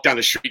like walk down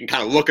the street and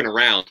kind of looking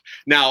around.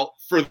 Now,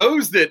 for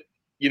those that,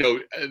 you know,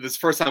 this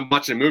first time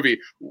watching a movie,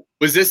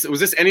 was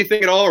this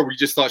anything at all, or we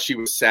just thought she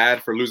was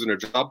sad for losing her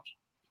job?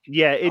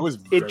 Yeah, it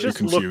just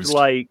confused.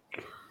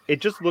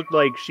 looked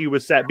like she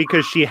was sad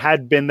because she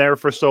had been there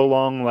for so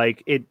long.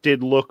 Like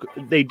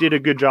they did a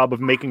good job of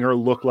making her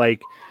look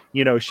like,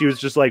 you know, she was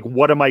just like,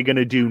 what am I going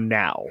to do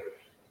now?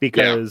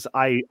 Because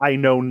I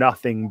know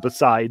nothing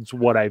besides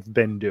what I've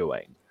been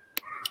doing.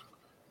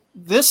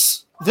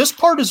 This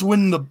part is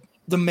when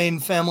the main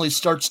family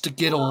starts to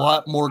get a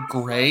lot more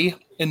gray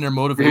in their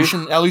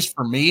motivation, at least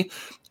for me.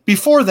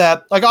 Before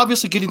that, like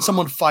obviously getting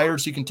someone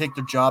fired so you can take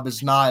their job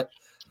is not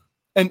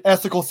an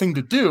ethical thing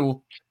to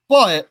do,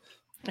 but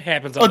It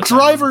happens all a the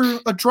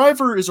time.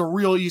 driver is a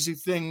real easy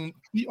thing.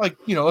 Like,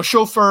 you know, a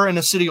chauffeur in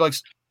a city like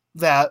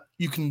that,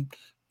 you can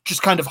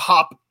just kind of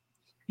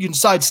you can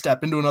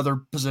sidestep into another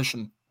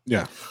position.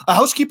 Yeah. A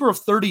housekeeper of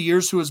 30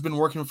 years who has been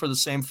working for the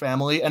same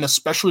family, and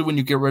especially when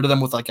you get rid of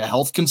them with like a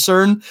health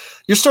concern,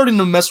 you're starting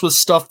to mess with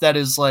stuff that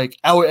is like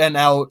out and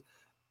out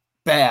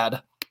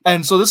bad.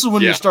 And so this is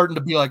when you're starting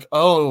to be like,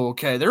 oh,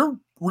 okay, they're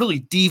really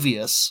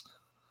devious.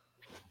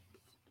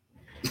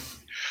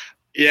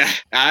 Yeah,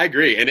 I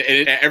agree. And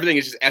everything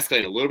is just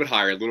escalating a little bit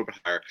higher.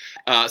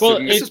 Well, So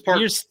Mrs. Park.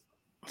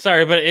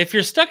 Sorry, but if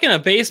you're stuck in a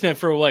basement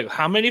for like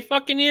how many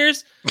fucking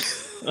years?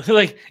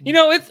 Like, you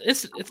know,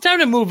 it's time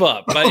to move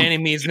up by any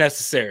means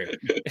necessary.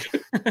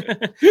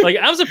 Like,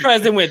 I'm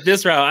surprised they went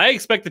this route. I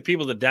expected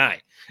people to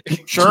die.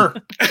 Sure.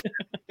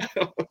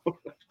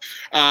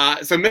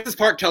 So Mrs.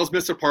 Park tells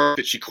Mr. Park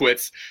that she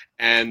quits,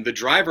 and the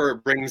driver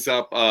brings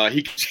up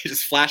he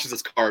just flashes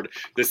his card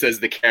that says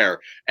the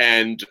care,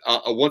 and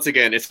once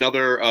again it's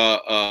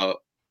another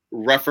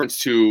reference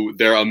to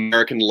their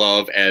American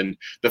love and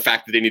the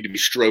fact that they need to be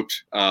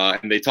stroked,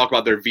 and they talk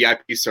about their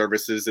VIP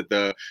services that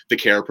the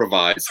care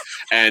provides,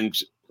 and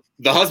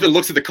the husband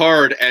looks at the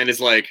card and is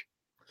like,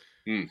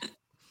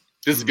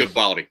 this is good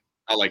quality.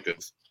 I like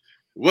this.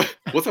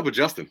 What's up with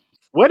Justin?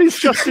 What is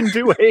Justin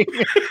doing?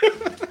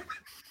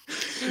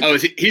 Oh,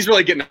 he's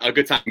really getting a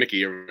good time,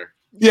 Mickey, over there.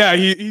 Yeah,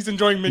 he's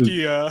enjoying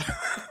Mickey.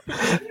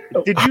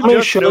 Did you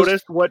just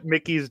notice what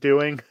Mickey's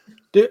doing?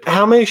 Dude,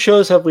 how many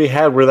shows have we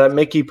had where that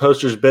Mickey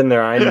poster's been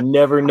there? I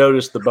never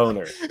noticed the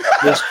boner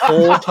this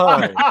whole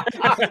time.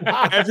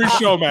 Every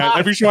show, man.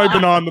 Every show I've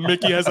been on, the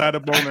Mickey has had a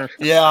boner.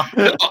 Yeah.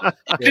 I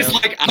just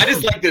like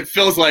that it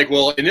feels like,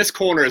 well, in this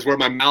corner is where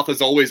my mouth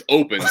is always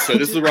open, so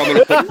this is where I'm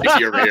going to put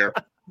Mickey over here.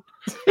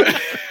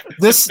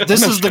 This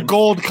is the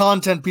gold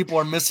content people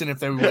are missing if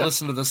they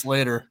listen to this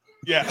later.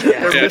 Yeah.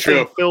 They're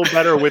true. Feel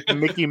better with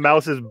Mickey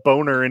Mouse's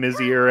boner in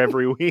his ear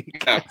every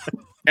week. Yeah.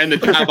 And the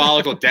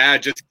diabolical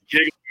dad just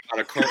giggling on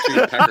a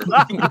cartoon pecker.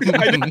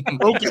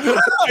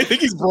 I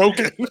think he's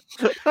broken.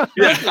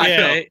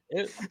 Yeah,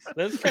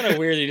 That's kind of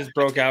weird. He just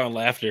broke out in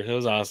laughter. It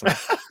was awesome.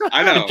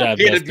 I know.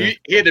 Good job,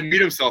 He had to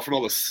mute himself from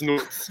all the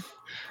snorts.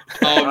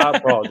 I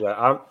apologize.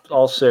 I'm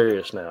all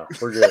serious now.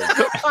 We're good.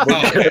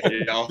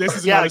 This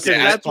is Yeah, because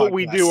that's what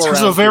we do. This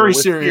is a very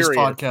serious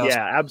podcast.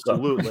 Yeah,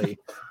 absolutely.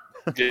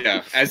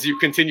 Yeah, as you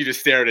continue to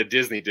stare at a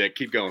Disney dick,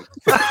 keep going.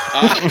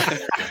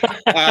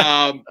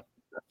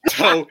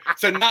 So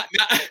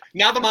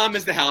now the mom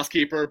is the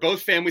housekeeper.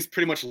 Both families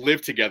pretty much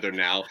live together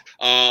now.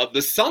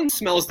 The son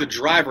smells the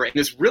driver in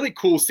this really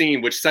cool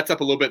scene, which sets up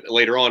a little bit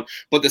later on.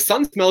 But the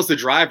son smells the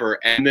driver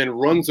and then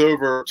runs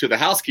over to the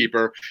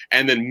housekeeper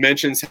and then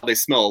mentions how they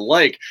smell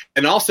alike,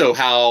 and also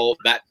how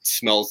that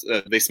smells.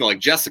 They smell like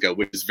Jessica,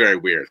 which is very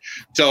weird.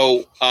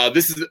 So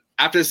this is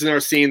another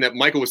scene that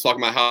Michael was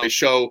talking about, how they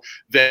show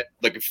that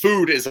like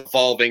food is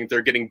evolving.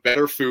 They're getting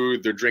better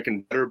food. They're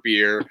drinking better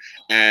beer,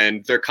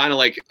 and they're kind of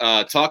like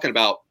talking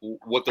about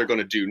what they're going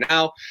to do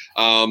now.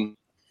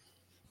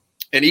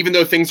 And even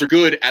though things are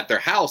good at their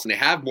house and they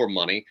have more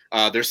money,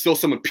 there's still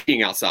someone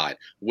peeing outside,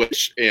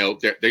 which,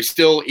 they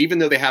still, even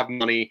though they have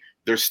money,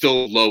 they're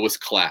still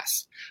lowest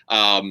class.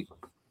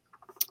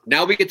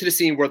 Now we get to the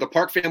scene where the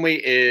Park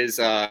family is,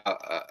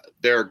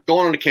 they're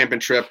going on a camping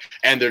trip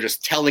and they're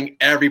just telling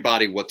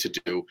everybody what to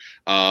do,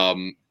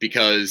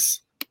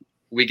 because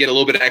we get a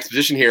little bit of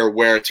exposition here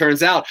where it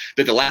turns out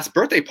that the last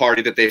birthday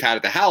party that they've had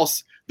at the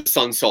house, the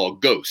son saw a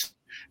ghost.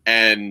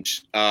 And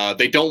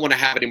they don't want to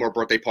have any more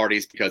birthday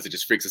parties because it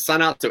just freaks the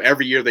son out. So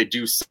every year they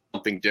do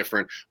something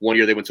different. One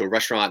year they went to a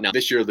restaurant. Now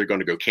this year they're going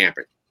to go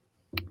camping,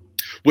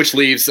 which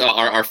leaves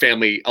our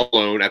family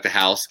alone at the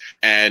house.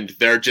 And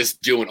they're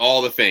just doing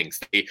all the things.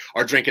 They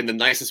are drinking the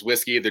nicest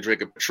whiskey. They're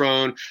drinking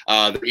Patron.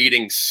 They're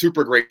eating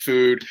super great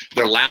food.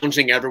 They're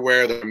lounging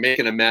everywhere. They're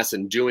making a mess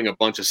and doing a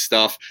bunch of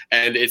stuff.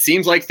 And it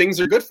seems like things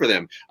are good for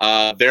them.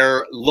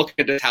 They're looking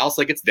at this house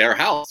like it's their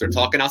house. They're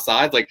talking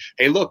outside like,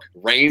 hey, look,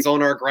 rain's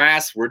on our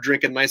grass. We're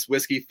drinking nice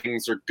whiskey.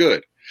 Things are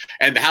good.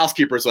 And the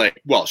housekeeper's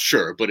like, well,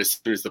 sure, but as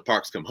soon as the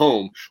Parks come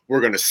home,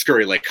 we're going to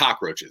scurry like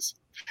cockroaches.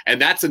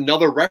 And that's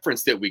another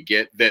reference that we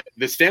get, that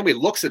this family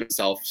looks at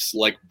themselves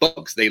like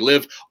bugs. They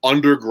live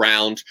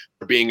underground,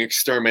 they're being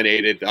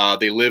exterminated.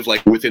 They live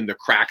like within the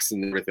cracks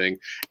and everything.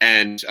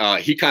 And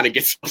he kind of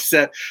gets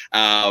upset.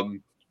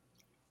 And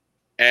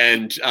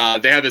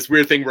they have this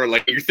weird thing where,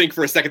 like, you think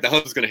for a second the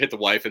husband's going to hit the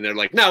wife, and they're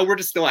like, no, we're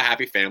just still a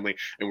happy family,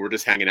 and we're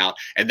just hanging out.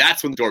 And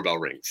that's when the doorbell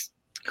rings.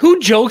 Who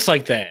jokes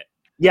like that?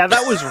 Yeah,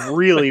 that was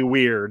really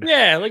weird.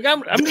 Yeah, like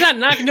I'm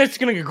not just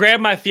gonna grab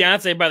my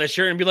fiance by the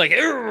shirt and be like,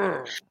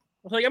 "Urgh."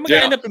 Like I'm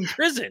gonna end up in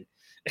prison.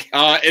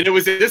 And it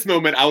was at this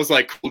moment I was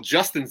like, cool,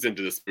 Justin's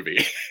into this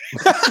movie.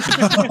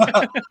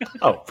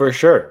 Oh, for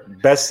sure.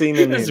 Best scene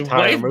in the His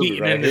entire wife movie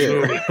beating right in this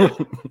here.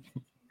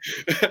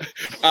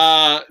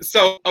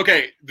 So,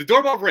 okay, the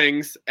doorbell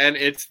rings and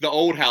it's the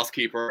old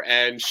housekeeper,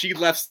 and she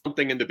left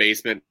something in the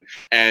basement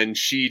and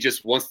she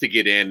just wants to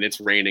get in. It's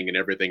raining and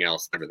everything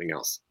else.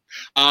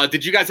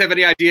 Did you guys have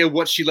any idea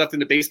what she left in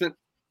the basement?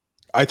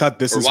 I thought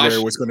this is where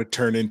it was going to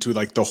turn into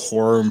like the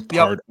horror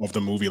part of the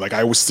movie. Like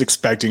I was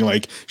expecting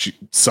like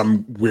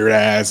some weird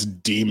ass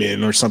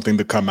demon or something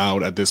to come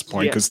out at this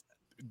point, because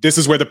this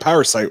is where the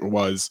parasite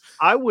was.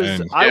 I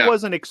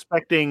wasn't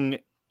expecting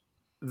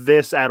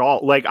this at all.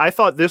 Like I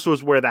thought this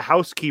was where the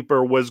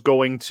housekeeper was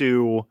going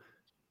to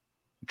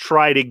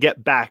try to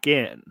get back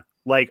in.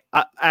 Like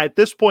at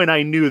this point,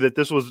 I knew that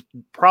this was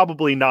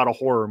probably not a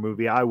horror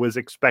movie. I was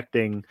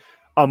expecting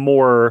a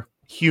more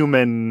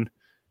human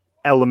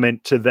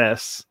element to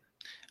this.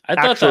 I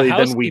thought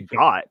than we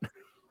got.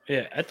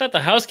 Yeah, I thought the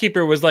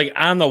housekeeper was like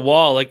on the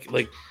wall, like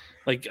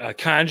a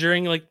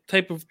conjuring like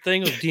type of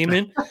thing of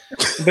demon,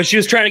 but she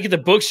was trying to get the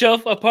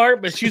bookshelf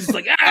apart. But she was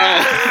like,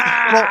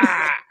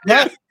 ah!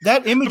 Well,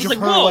 that image of like,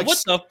 her, whoa, like,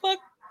 what the fuck?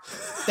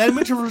 That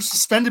image of her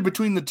suspended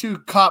between the two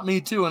caught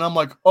me too, and I'm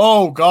like,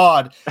 oh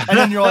god! And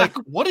then you're like,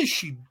 what is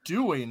she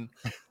doing?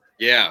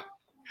 Yeah.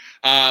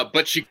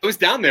 But she goes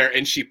down there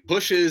and she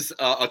pushes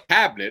a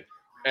cabinet,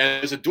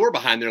 and there's a door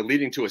behind there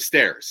leading to a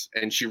stairs.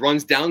 And she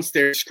runs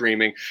downstairs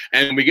screaming.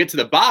 And when we get to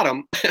the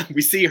bottom,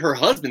 we see her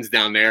husband's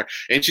down there,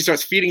 and she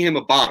starts feeding him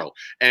a bottle.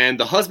 And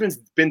the husband's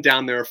been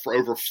down there for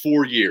over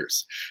 4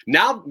 years.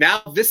 Now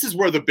this is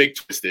where the big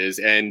twist is.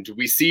 And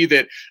we see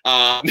that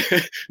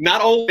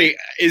not only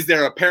is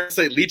there a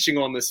parasite leeching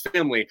on this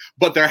family,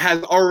 but there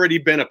has already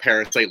been a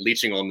parasite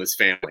leeching on this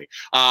family.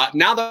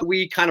 Now that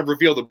we kind of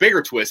reveal the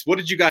bigger twist, what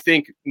did you guys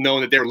think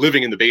knowing that they were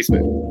living in the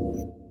basement?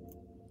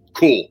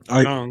 Cool.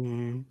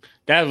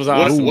 That was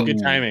awesome. Good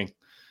timing.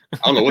 I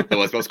don't know what that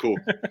was. That was cool.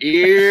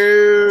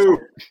 Ew.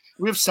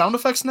 We have sound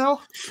effects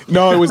now?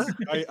 No, it was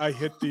I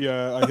hit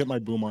my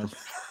boom arm.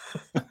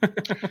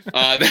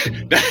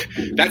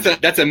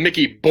 That's a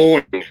Mickey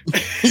boing.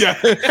 Yeah,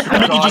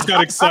 Mickey just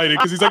got excited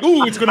because he's like,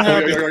 "Ooh, it's gonna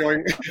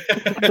happen."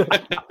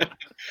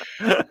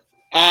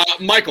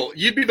 Michael,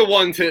 you'd be the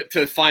one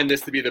to find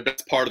this to be the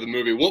best part of the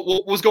movie.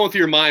 What was going through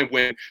your mind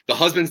when the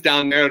husband's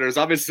down there? There's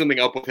obviously something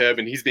up with him,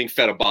 and he's being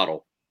fed a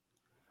bottle.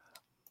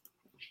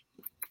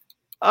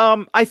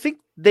 I think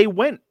they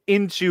went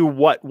into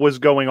what was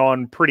going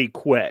on pretty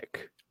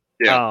quick.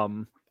 Yeah.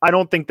 I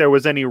don't think there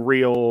was any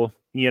real,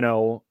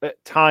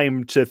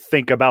 time to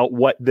think about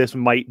what this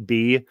might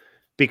be,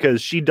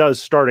 because she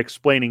does start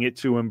explaining it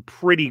to him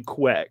pretty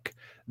quick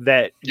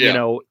that,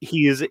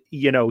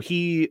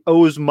 he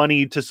owes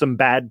money to some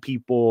bad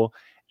people,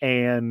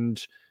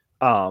 and,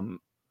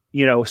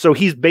 so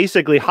he's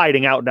basically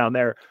hiding out down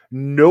there.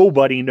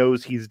 Nobody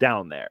knows he's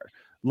down there.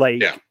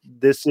 Like,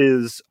 this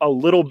is a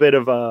little bit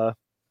of a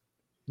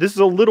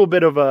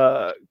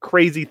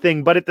crazy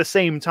thing, but at the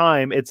same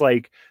time, it's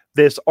like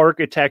this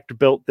architect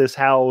built this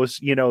house.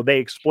 They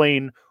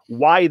explain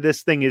why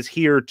this thing is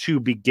here to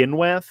begin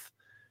with.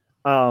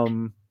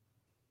 So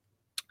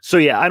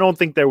yeah, I don't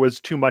think there was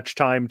too much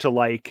time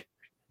to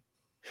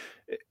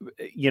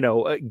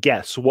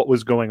guess what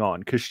was going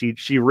on, because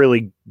she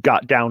really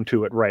got down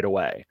to it right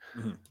away.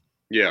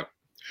 Yeah.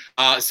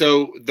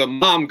 So the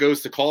mom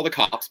goes to call the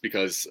cops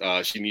because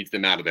she needs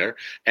them out of there.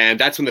 And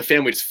that's when the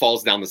family just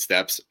falls down the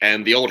steps.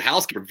 And the old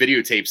housekeeper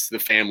videotapes the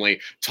family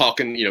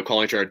talking,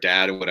 calling each other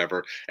dad and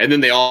whatever. And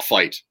then they all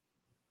fight.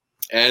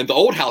 And the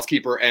old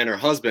housekeeper and her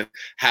husband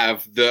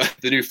have the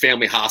new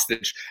family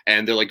hostage,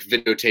 and they're like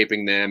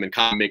videotaping them and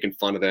kind of making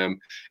fun of them.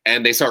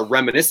 And they start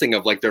reminiscing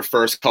of like their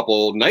first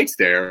couple nights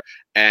there.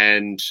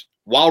 And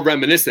while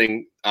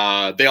reminiscing,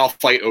 they all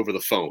fight over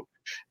the phone.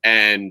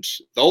 And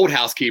the old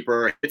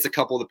housekeeper hits a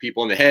couple of the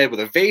people in the head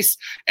with a vase,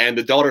 and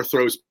the daughter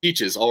throws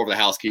peaches all over the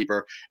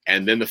housekeeper.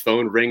 And then the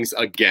phone rings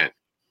again.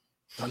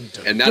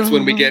 And that's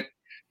when we get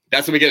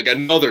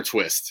another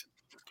twist.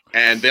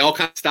 And they all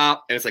kind of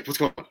stop, and it's like, what's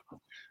going on?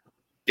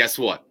 Guess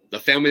what? The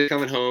family is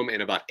coming home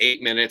in about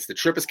 8 minutes. The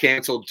trip is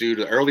canceled due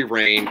to early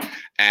rain,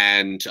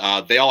 and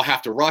they all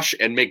have to rush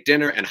and make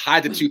dinner and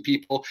hide the two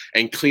people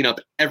and clean up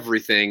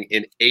everything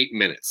in 8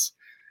 minutes.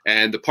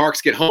 And the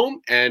Parks get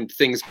home, and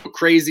things go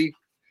crazy.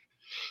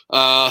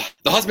 The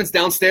husband's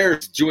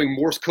downstairs doing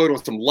Morse code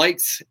on some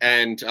lights,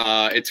 and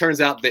it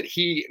turns out that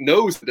he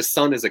knows that the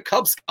son is a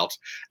Cub Scout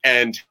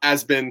and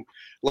has been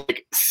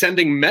like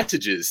sending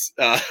messages,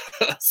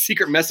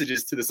 secret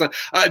messages to the son.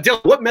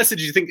 Dylan, what message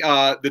do you think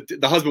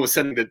the husband was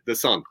sending the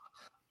son?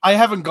 I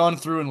haven't gone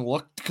through and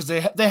looked because they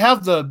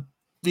have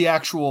the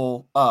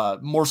actual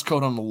Morse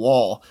code on the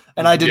wall,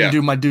 and I didn't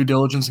do my due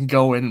diligence and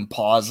go in and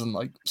pause and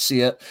like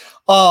see it.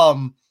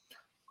 I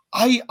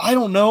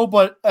don't know,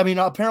 but I mean,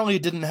 apparently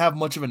it didn't have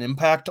much of an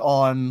impact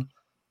on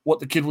what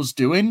the kid was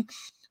doing.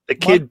 The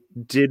kid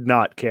did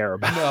not care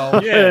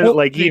about. No,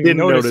 like he didn't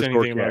notice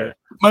or care.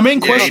 My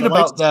main question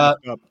about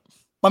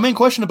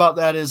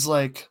that is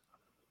like,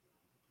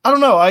 I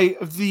don't know.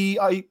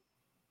 I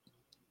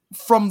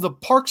from the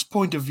Parks'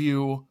 point of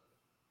view,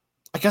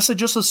 I guess I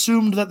just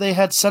assumed that they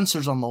had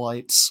sensors on the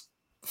lights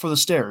for the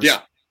stairs.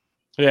 Yeah.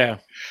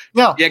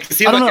 Because it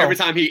seemed like every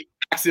time he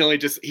accidentally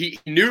he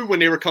knew when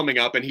they were coming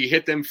up and he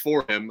hit them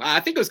for him.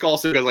 I think it was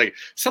also because like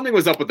something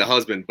was up with the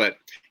husband, but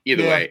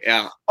either way, he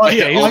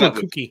was a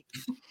cookie.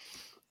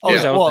 I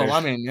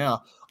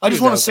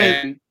just want to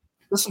say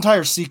this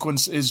entire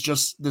sequence is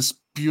just this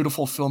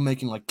beautiful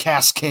filmmaking, like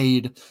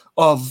cascade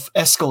of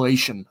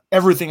escalation.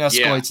 Everything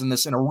escalates in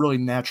this in a really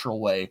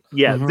natural way.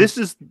 Yeah, this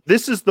is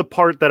the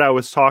part that I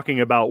was talking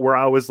about where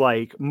I was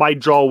like, my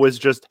jaw was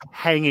just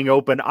hanging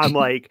open. I'm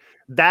like,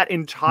 that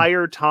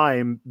entire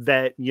time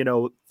that,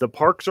 the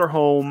Parks are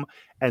home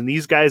and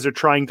these guys are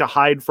trying to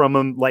hide from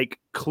them, like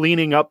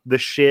cleaning up the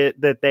shit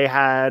that they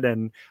had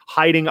and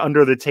hiding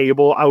under the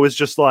table. I was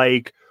just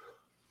like,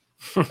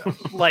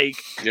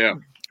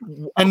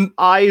 and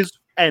eyes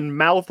and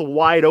mouth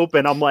wide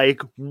open. I'm like,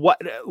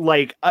 what?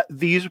 Like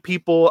these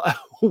people,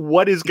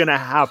 what is going to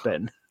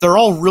happen? They're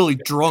all really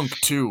drunk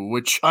too,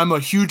 which I'm a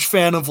huge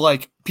fan of.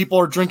 Like people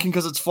are drinking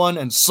because it's fun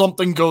and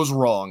something goes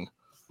wrong.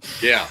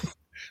 Yeah.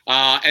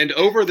 And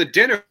over the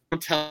dinner,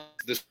 tells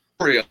the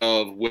story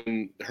of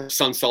when her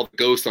son saw the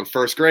ghost on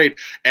first grade.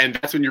 And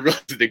that's when you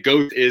realize that the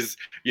ghost is,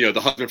 the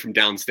husband from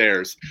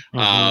downstairs.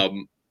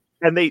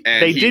 And they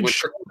did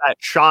show that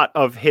shot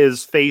of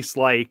his face,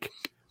 like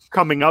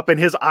coming up, and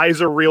his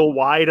eyes are real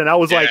wide. And I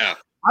was like,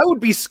 I would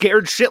be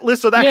scared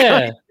shitless of that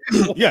guy.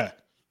 Yeah.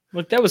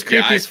 Look, that was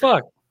creepy as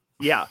fuck.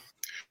 Yeah.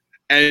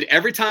 And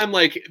every time,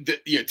 like,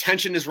 the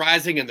tension is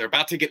rising and they're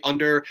about to get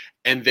under,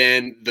 and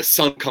then the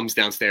son comes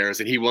downstairs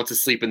and he wants to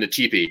sleep in the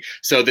teepee.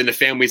 So then the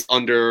family's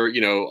under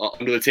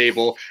the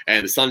table,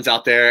 and the son's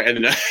out there, and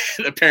then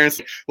the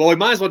parents, well, we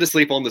might as well just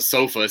sleep on the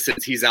sofa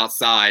since he's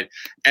outside.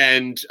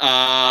 And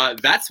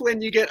that's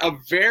when you get a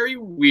very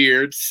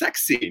weird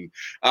sex scene.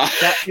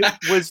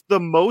 It was the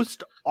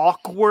most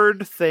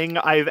awkward thing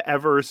I've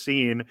ever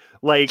seen.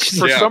 Like,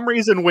 for some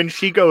reason, when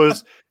she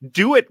goes,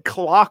 do it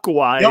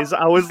clockwise,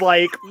 I was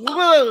like,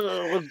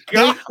 whoa,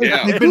 God.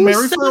 They've been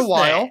married for a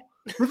while.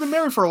 We've been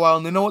married for a while,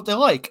 and they know what they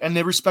like, and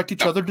they respect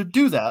each other to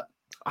do that.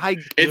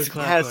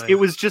 It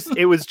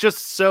was just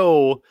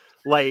so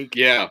like,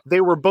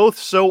 they were both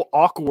so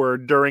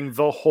awkward during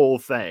the whole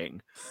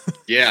thing.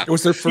 Yeah, it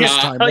was their first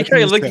time. I like how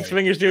he licked his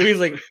fingers too. He's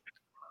like,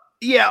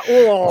 yeah,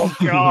 oh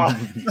god.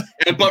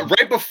 But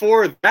right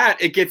before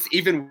that, it gets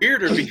even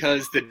weirder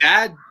because the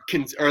dad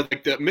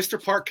the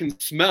Mr. Park can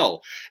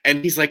smell,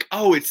 and he's like,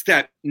 oh, it's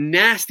that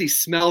nasty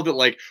smell that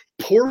like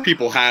poor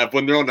people have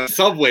when they're on the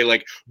subway,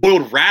 like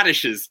boiled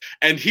radishes.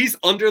 And he's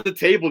under the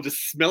table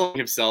just smelling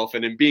himself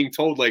and then being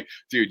told like,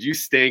 dude, you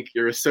stink,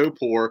 you're so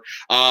poor.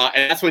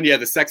 And that's when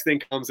the sex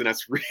thing comes, and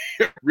that's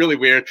really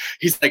weird.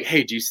 He's like,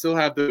 hey, do you still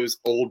have those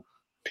old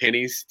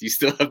pennies? Do you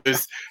still have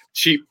those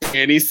cheap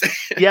panties?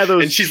 Yeah,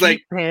 those and she's cheap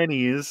like,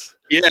 panties.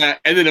 Yeah,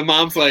 and then the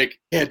mom's like,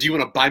 yeah, do you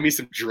want to buy me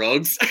some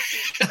drugs?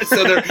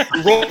 So they're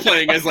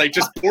role-playing as like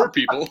just poor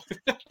people.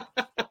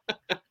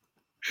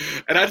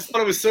 And I just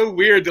thought it was so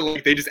weird that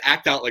like they just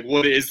act out like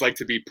what it is like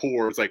to be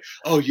poor. It's like,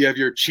 oh, you have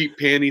your cheap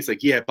panties?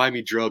 Like, yeah, buy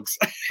me drugs.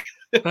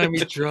 Buy me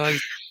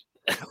drugs.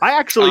 I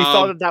actually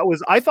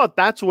I thought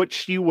that's what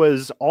she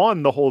was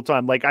on the whole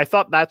time. Like, I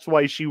thought that's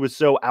why she was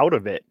so out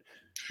of it.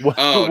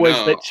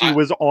 That she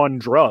was on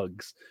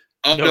drugs.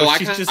 No,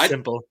 she's just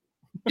simple.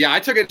 Yeah, I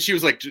took it. She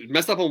was like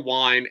messed up on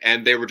wine,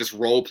 and they were just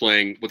role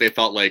playing what they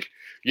felt like,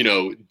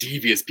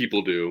 devious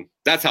people do.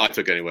 That's how I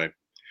took it anyway.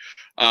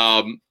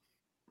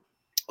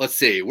 Let's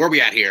see, where are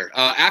we at here?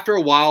 After a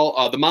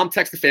while, the mom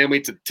texts the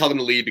family to tell them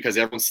to leave because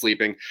everyone's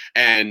sleeping,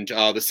 and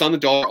the son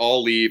and daughter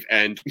all leave,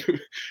 and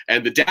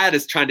and the dad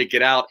is trying to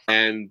get out,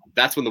 and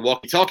that's when the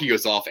walkie-talkie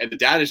goes off, and the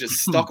dad is just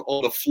stuck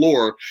on the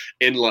floor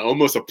in like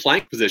almost a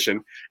plank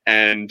position,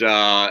 and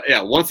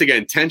once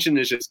again, tension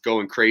is just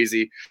going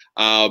crazy.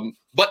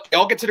 But they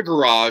all get to the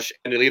garage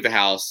and they leave the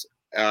house.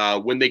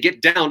 When they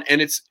get down, and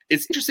it's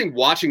interesting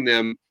watching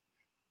them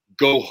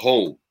go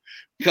home,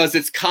 because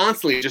it's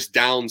constantly just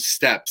down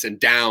steps and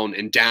down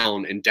and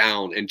down and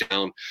down and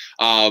down.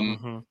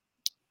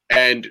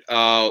 And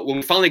when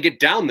we finally get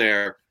down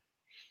there,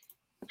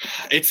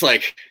 it's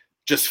like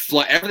just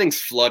everything's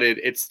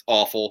flooded. It's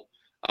awful.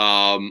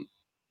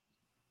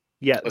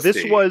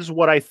 This was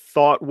what I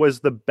thought was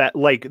the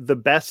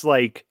best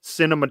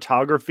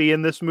cinematography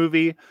in this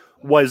movie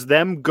was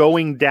them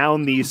going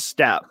down these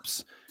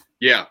steps.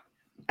 Yeah.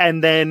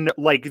 And then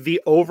like the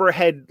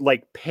overhead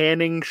like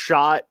panning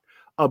shot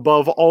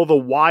above all the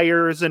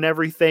wires and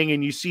everything,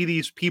 and you see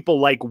these people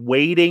like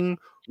waiting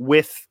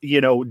with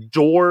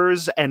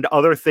doors and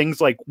other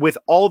things, like with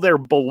all their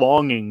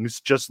belongings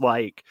just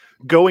like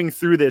going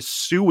through this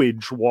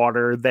sewage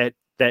water that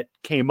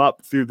came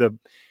up through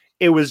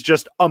it was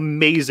just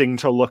amazing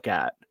to look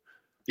at.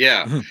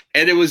 Yeah.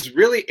 And it was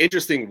really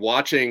interesting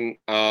watching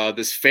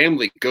this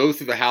family go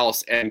through the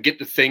house and get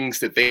the things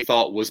that they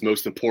thought was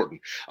most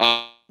important.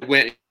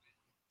 Went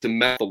to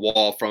map the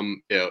wall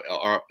from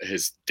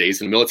his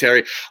days in the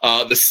military.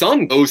 The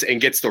son goes and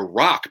gets the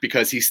rock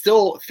because he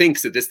still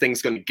thinks that this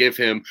thing's going to give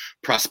him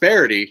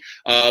prosperity.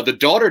 The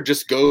daughter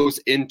just goes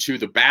into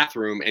the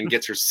bathroom and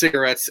gets her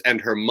cigarettes and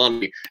her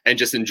money and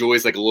just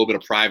enjoys like a little bit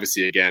of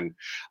privacy again.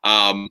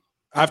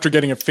 After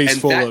getting a face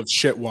full of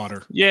shit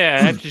water.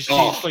 Yeah. After she's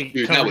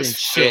that was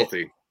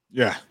filthy.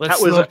 Yeah.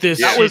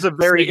 That was a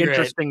very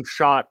interesting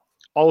shot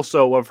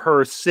also of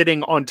her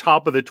sitting on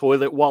top of the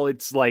toilet while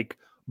it's like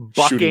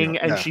bucking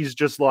and she's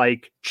just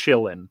like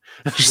chilling.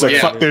 She's like,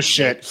 fuck this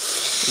shit.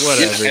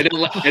 Whatever.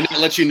 And it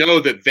lets you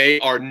know that they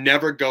are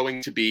never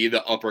going to be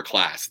the upper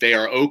class. They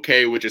are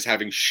okay with just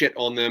having shit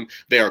on them.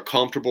 They are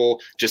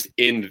comfortable just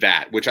in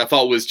that, which I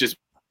thought was just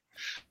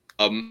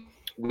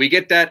we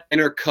get that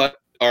intercut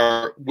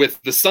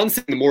with the son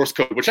saying the Morse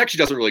code, which actually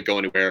doesn't really go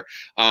anywhere.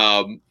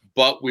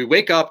 But we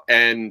wake up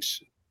and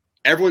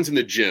everyone's in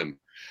the gym,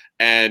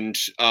 and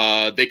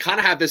they kind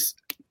of have this.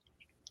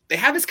 They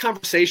have this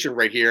conversation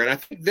right here, and I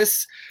think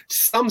this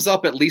sums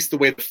up at least the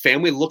way the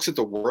family looks at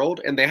the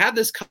world. And they have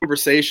this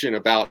conversation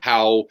about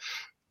how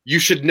you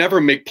should never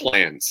make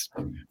plans,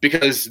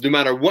 because no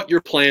matter what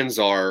your plans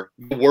are,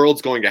 the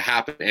world's going to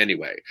happen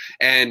anyway.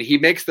 And he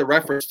makes the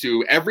reference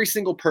to every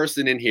single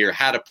person in here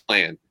had a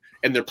plan,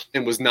 and their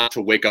plan was not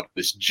to wake up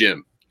this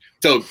gym.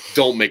 So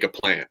don't make a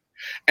plan.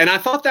 And I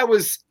thought that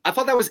was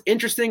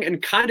interesting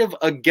and kind of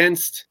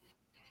against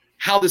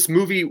how this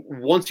movie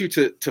wants you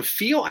to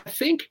feel, I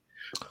think.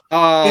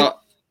 It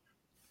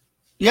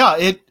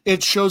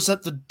shows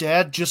that the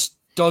dad just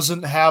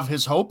doesn't have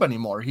his hope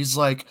anymore. He's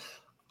like,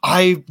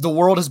 the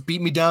world has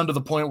beat me down to the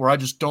point where I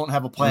just don't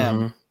have a plan.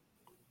 Mm-hmm.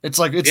 It's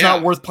like, it's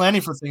not worth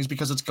planning for things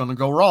because it's going to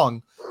go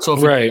wrong. So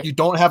if you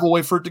don't have a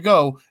way for it to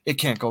go, it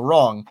can't go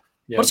wrong.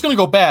 Yep. But it's going to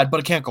go bad, but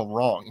it can't go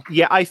wrong.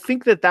 Yeah, I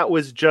think that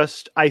was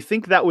just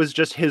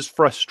his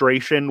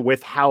frustration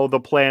with how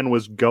the plan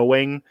was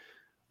going.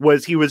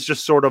 He was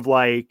just sort of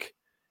like,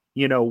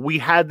 we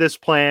had this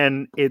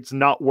plan. It's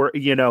not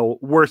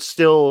we're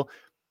still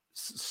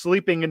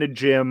sleeping in a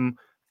gym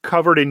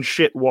covered in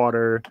shit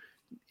water.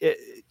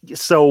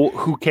 So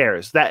who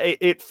cares? That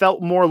it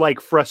felt more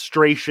like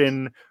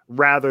frustration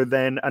rather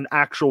than an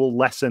actual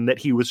lesson that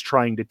he was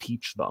trying to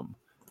teach them.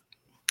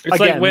 It's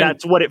Again, like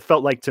that's what it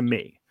felt like to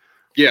me.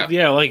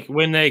 Yeah, like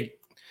when they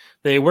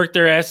work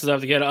their asses off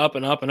to get up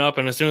and up and up,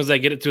 and as soon as they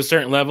get it to a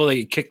certain level,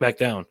 they kick back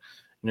down, and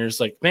they're just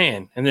like,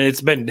 man. And then it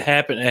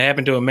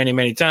happened to them many,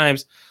 many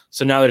times.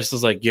 So now they're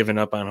just like giving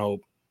up on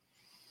hope.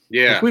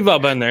 Yeah, like, we've all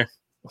been there.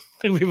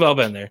 We've all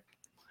been there.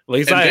 At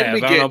least I have. I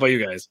don't know about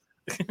you guys.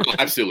 Oh,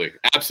 absolutely.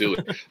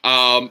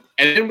 And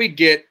then we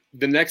get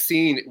the next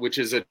scene, which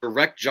is a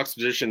direct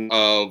juxtaposition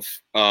of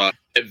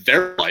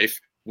their life,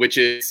 which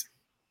is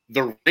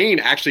the rain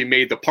actually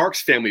made the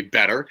Parks family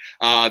better.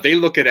 They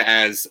look at it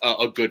as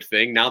a good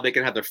thing. Now they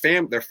can have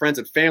their friends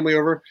and family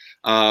over.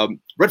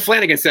 Red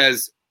Flanagan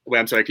says, wait,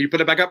 I'm sorry, can you put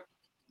it back up?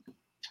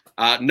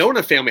 No one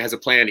in the family has a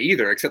plan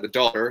either, except the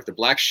daughter, the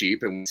black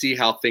sheep, and we see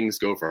how things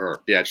go for her.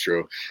 Yeah, it's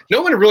true.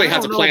 No one really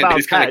has a plan. They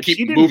just kind of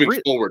keep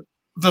moving forward.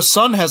 The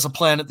son has a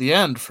plan at the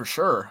end for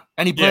sure,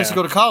 and he plans to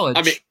go to college.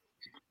 I mean,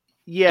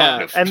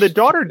 yeah, and the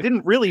daughter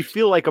didn't really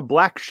feel like a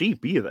black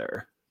sheep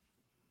either.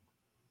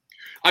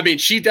 I mean,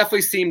 she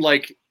definitely seemed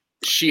like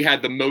she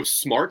had the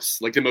most smarts,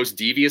 like the most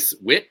devious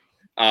wit.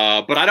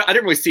 But I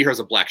didn't really see her as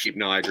a black sheep.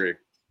 No, I agree.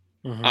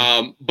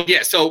 Mm-hmm. But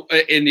yeah, so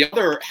in the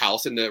other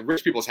house, in the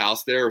rich people's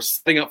house, they're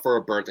setting up for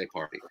a birthday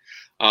party.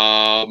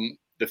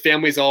 The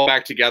family's all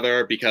back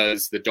together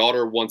because the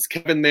daughter wants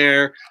Kevin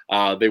there.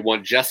 They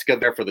want Jessica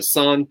there for the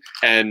son,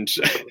 and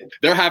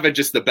they're having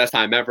just the best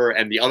time ever.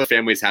 And the other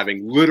family's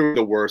having literally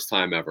the worst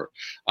time ever.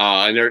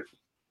 And they're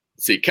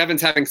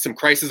Kevin's having some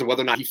crisis of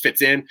whether or not he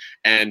fits in,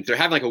 and they're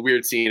having like a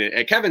weird scene,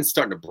 and Kevin's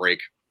starting to break.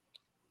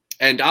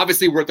 And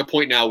obviously, we're at the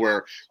point now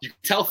where you can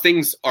tell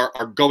things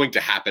are going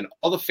to happen.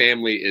 All the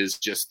family is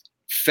just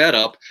fed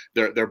up.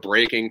 They're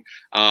breaking.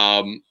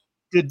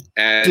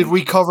 Did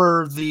we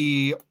cover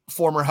the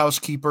former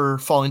housekeeper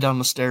falling down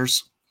the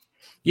stairs?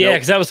 Yeah,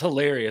 because that was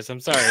hilarious. I'm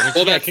sorry.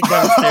 Well, that kicked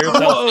down the stairs.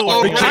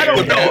 I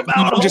don't know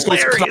about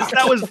hilarious.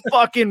 That was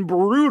fucking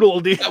brutal,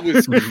 dude. That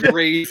was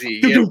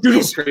crazy. Yeah, it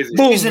was crazy.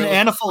 She's in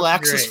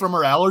anaphylaxis from her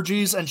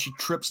allergies, and she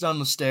trips down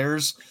the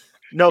stairs.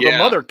 No, the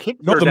mother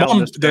kicked her the down mom,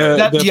 the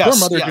stairs. the poor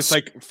mother just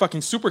like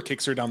fucking super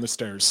kicks her down the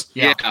stairs.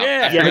 Yeah.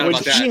 When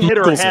she hit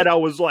her head, I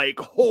was like,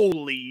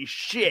 "Holy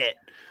shit!"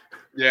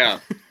 Yeah.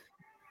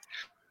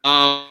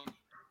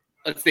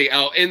 Let's see.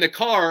 In the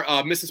car,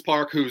 Mrs.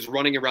 Park, who's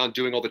running around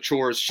doing all the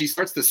chores, she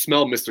starts to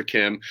smell Mr.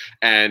 Kim,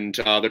 and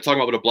they're talking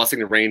about what a blessing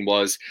the rain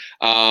was.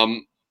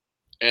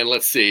 And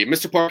let's see.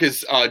 Mr. Park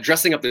is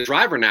dressing up the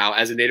driver now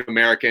as a Native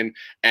American,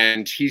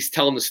 and he's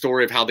telling the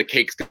story of how the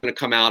cake's going to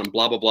come out and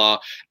blah, blah, blah.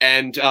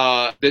 And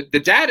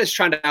the dad is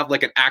trying to have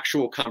like an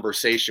actual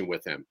conversation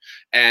with him.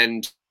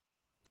 And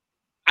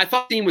I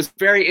thought the scene was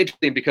very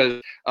interesting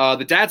because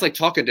the dad's like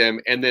talking to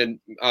him, and then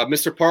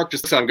Mr. Park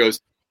just looks at him and goes,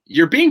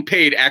 "You're being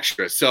paid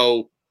extra,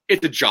 so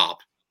it's a job.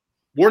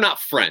 We're not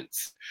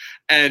friends."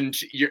 And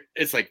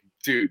it's like,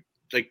 dude,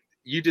 like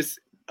you just,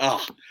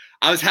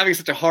 I was having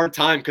such a hard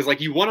time because like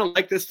you want to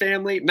like this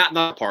family,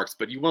 not Parks,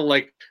 but you want to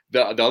like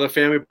the other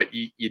family, but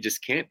you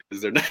just can't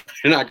because they're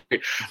not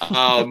great.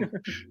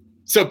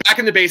 So back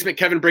in the basement,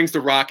 Kevin brings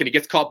the rock and he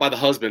gets caught by the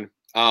husband.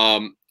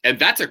 And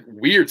that's a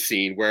weird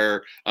scene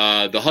where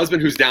the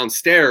husband who's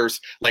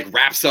downstairs like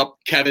wraps up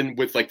Kevin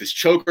with like this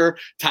choker,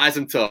 ties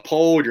him to a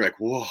pole, and you're like,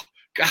 whoa,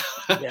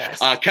 God. Yes.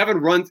 Kevin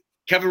runs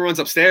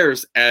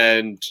upstairs,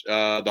 and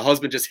the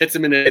husband just hits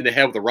him in the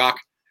head with a rock.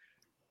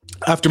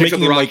 After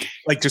making him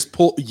like just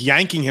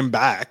yanking him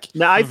back.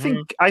 Now I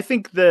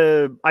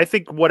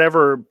think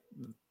whatever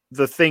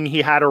the thing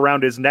he had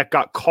around his neck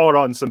got caught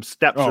on some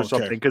steps or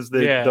something because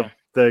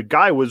the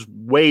guy was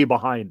way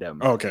behind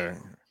him. Okay.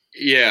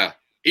 Yeah.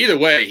 Either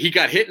way, he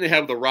got hit in the head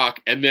with a rock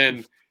and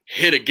then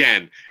hit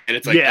again, and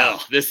it's like,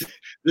 oh, this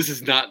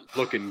is not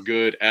looking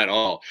good at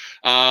all.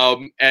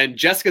 And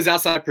Jessica's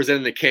outside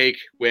presenting the cake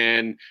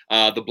when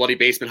the bloody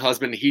basement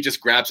husband, he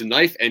just grabs a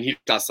knife and he's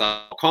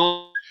outside.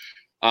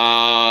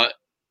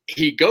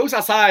 He goes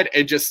outside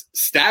and just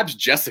stabs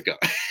Jessica.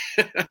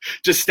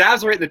 Just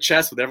stabs her right in the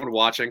chest with everyone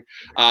watching.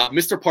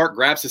 Mr. Park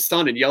grabs his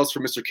son and yells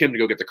for Mr. Kim to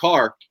go get the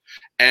car.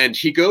 And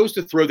he goes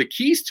to throw the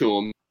keys to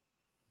him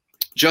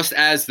just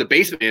as the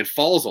basement man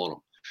falls on him.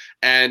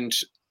 And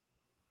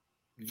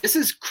this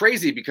is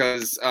crazy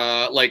because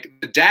like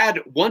the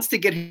dad wants to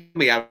get him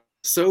out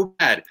so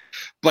bad,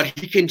 but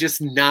he can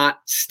just not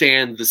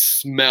stand the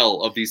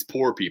smell of these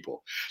poor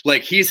people.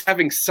 Like he's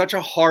having such a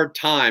hard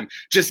time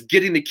just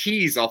getting the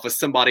keys off of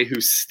somebody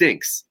who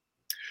stinks.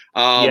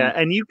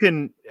 And you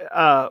can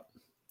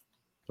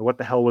what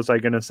the hell was I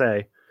gonna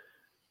say?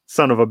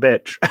 Son of a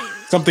bitch.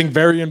 Something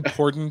very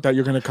important that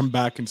you're gonna come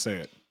back and say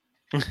it.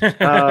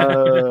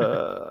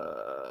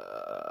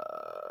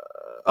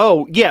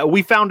 Oh yeah,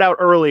 we found out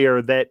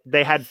earlier that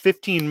they had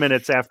 15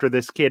 minutes after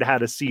this kid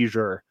had a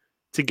seizure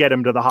to get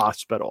him to the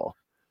hospital.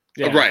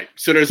 Yeah. Right.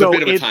 So there's a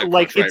bit of a time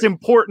crunch, it's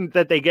important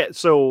that they get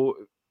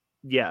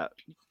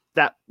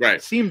that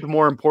seemed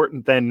more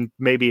important than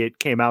maybe it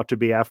came out to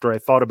be after I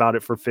thought about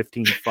it for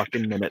 15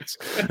 fucking minutes.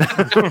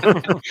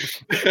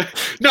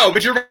 No,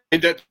 but you're right.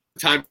 That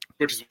time,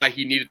 which is why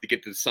he needed to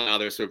get the son out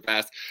there so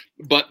fast.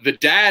 But the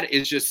dad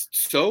is just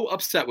so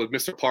upset with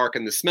Mr. Park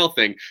and the smell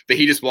thing that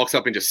he just walks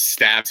up and just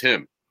stabs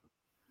him.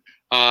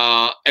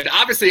 And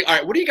obviously, all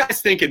right, what are you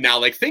guys thinking now?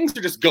 Like things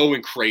are just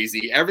going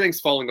crazy. Everything's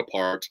falling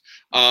apart.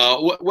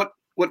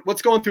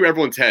 What's going through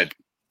everyone's head?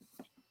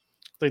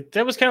 Like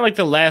that was kind of like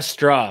the last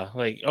straw.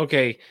 Like,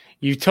 okay,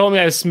 you told me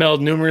I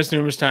smelled numerous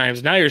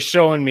times. Now you're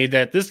showing me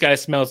that this guy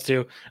smells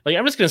too. Like,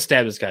 I'm just gonna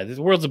stab this guy. This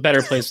world's a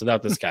better place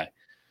without this guy.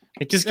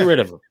 Like, just get rid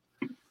of him.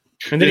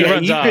 And then he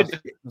runs off.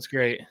 That's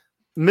great.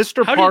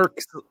 Mr.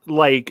 Park's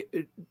like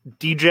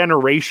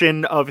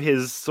degeneration of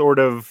his sort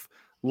of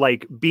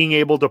like being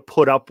able to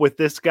put up with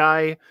this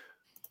guy,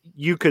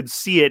 you could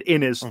see it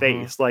in his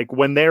face. Like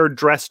when they're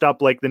dressed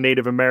up like the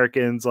Native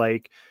Americans,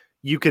 like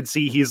you could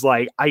see he's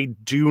like, I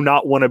do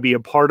not want to be a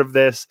part of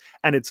this.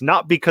 And it's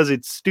not because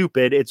it's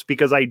stupid. It's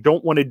because I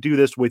don't want to do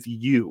this with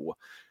you.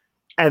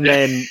 And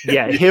then,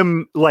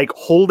 him like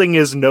holding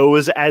his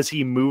nose as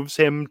he moves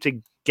him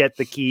to get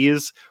the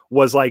keys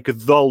was like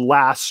the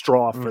last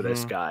straw for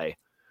this guy.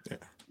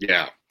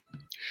 Yeah.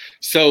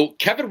 So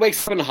Kevin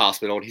wakes up in the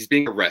hospital and he's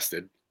being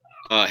arrested.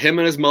 Him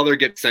and his mother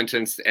get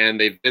sentenced and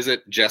they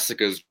visit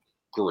Jessica's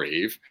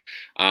grave.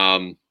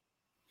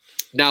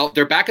 Now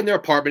they're back in their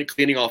apartment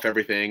cleaning off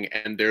everything,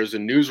 and there's a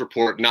news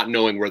report not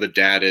knowing where the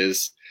dad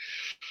is.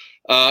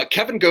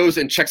 Kevin goes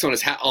and checks on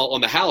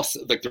on the house,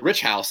 like the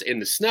rich house in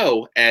the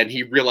snow, and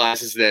he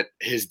realizes that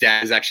his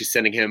dad is actually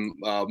sending him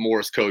a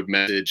Morse code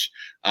message,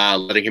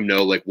 letting him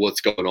know like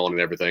what's going on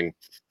and everything.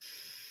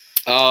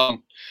 Now,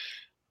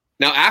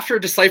 after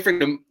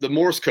deciphering the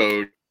Morse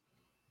code,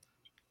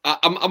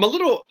 I'm a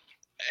little.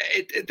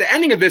 The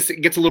ending of this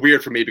gets a little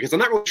weird for me because I'm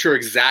not really sure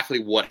exactly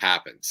what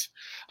happens.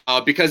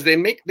 Because they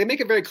make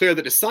it very clear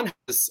that his son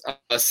has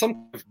some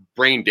kind of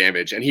brain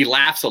damage and he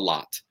laughs a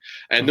lot.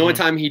 And the only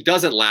time he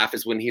doesn't laugh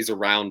is when he's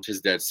around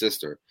his dead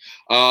sister.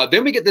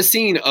 Then we get the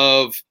scene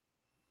of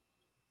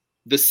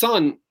the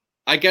son,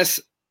 I guess,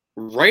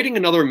 writing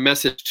another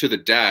message to the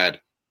dad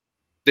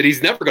that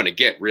he's never going to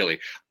get, really.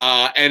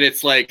 And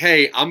it's like,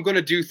 hey, I'm going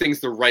to do things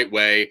the right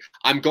way.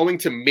 I'm going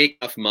to make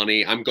enough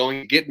money. I'm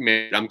going to get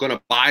married. I'm going to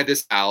buy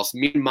this house.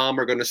 Me and mom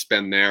are going to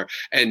spend there.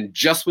 And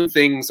just when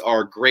things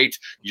are great,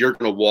 you're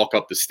going to walk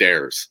up the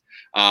stairs.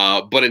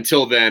 But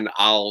until then,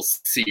 I'll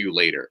see you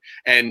later.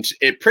 And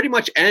it pretty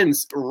much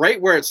ends right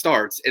where it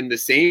starts, in the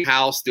same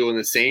house, doing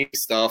the same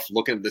stuff,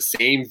 looking at the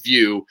same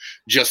view,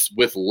 just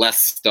with less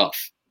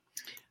stuff.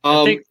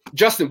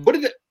 Justin, what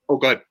did it? Oh,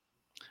 go ahead.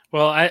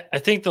 Well, I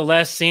think the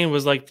last scene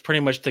was like pretty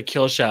much the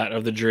kill shot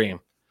of the dream.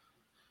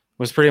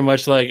 Was pretty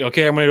much like,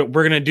 okay,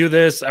 we're gonna do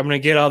this. I'm gonna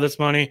get all this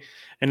money,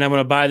 and I'm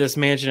gonna buy this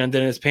mansion, and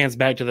then it pans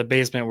back to the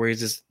basement where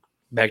he's just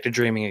back to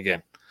dreaming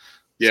again.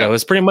 Yeah. So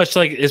it's pretty much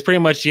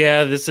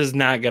yeah, this is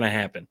not gonna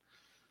happen.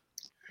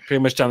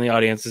 Pretty much telling the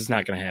audience it's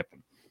not gonna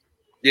happen.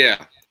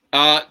 Yeah.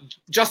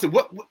 Justin,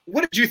 what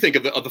did you think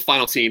of the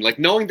final scene? Like,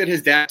 knowing that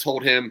his dad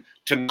told him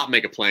to not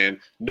make a plan,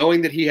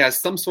 knowing that he has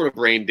some sort of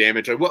brain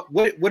damage. Like,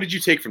 what did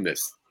you take from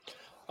this?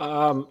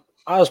 I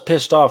was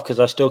pissed off because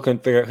I still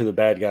couldn't figure out who the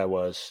bad guy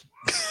was.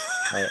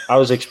 I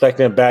was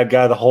expecting a bad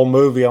guy the whole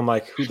movie. I'm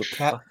like, who the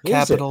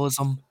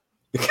capitalism?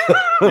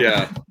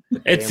 Yeah,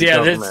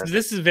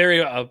 this is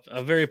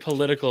a very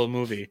political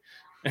movie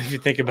if you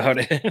think about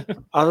it.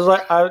 I was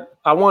like,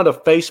 I wanted a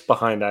face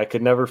behind it. I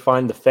could never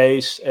find the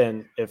face,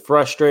 and it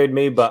frustrated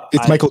me. But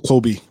it's Michael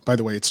Colby, by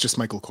the way. It's just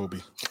Michael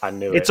Colby. I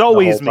knew it's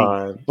always me.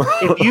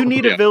 If you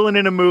need a villain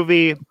in a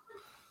movie,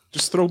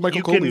 just throw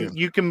Michael Colby in.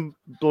 You can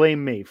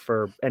blame me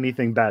for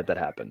anything bad that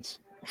happens.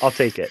 I'll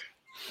take it.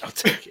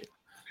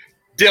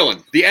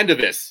 Dylan, the end of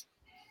this.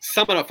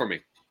 Sum it up for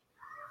me.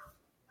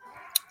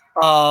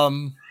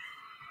 I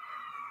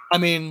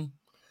mean,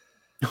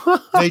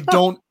 they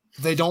don't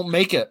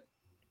make it.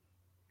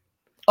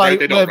 Right,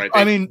 they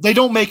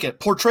don't make it.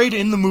 Portrayed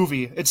in the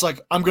movie, it's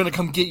like, I'm gonna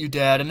come get you,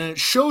 Dad, and then it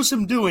shows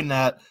him doing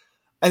that,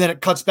 and then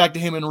it cuts back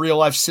to him in real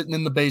life, sitting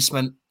in the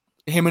basement,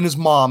 him and his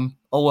mom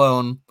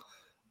alone,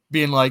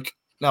 being like,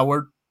 now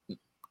what?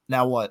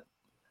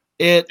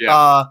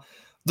 The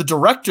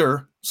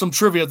director, some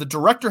trivia, the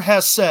director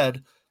has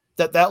said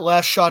that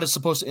last shot is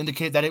supposed to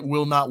indicate that it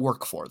will not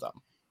work for them.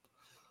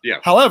 Yeah.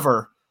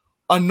 However,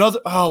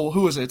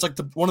 who is it? It's like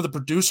one of the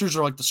producers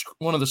or like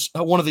one of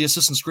the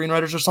assistant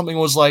screenwriters or something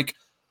was like,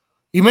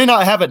 he may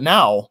not have it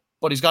now,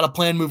 but he's got a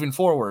plan moving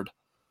forward.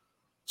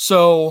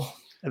 So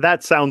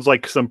that sounds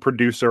like some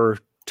producer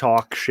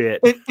talk shit.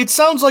 It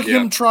sounds like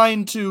him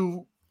trying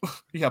to,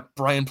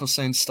 Brian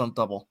Posehn's stunt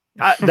double.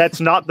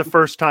 That's not the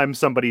first time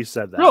somebody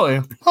said that.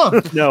 Really?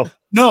 Huh.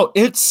 No.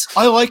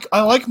 I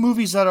like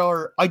movies that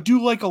are, I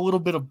do like a little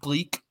bit of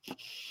bleak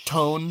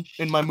tone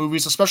in my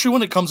movies, especially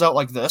when it comes out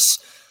like this.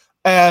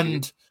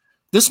 And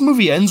this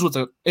movie ends with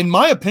in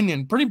my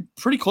opinion,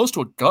 pretty close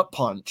to a gut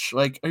punch.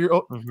 Like,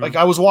 like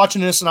I was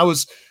watching this and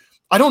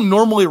I don't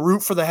normally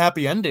root for the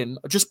happy ending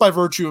just by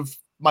virtue of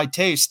my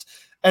taste.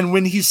 And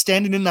when he's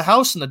standing in the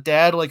house and the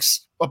dad like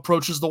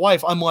approaches the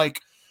wife, I'm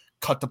like,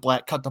 cut to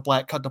black, cut to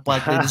black, cut to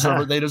black.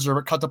 They deserve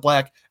it, cut to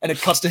black. And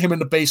it cuts to him in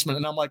the basement.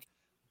 And I'm like,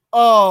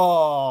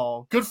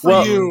 oh, good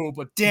for you.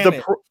 But damn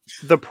it.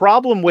 The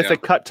problem with a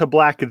cut to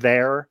black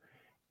there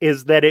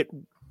is that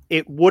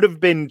it would have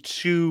been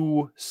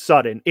too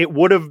sudden. It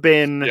would have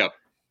been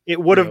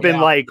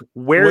like,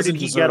 where did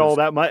he get all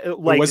that money?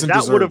 Like,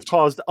 that would have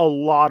caused a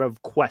lot of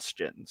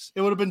questions.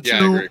 It would have been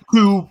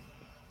too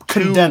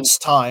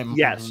condensed time.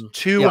 Yes,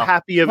 too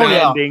happy of an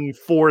ending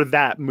for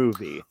that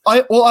movie.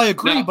 I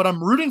agree, but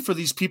I'm rooting for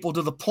these people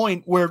to the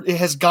point where it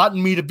has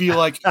gotten me to be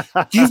like,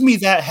 give me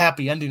that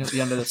happy ending at the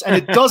end of this. And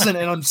it doesn't,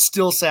 and I'm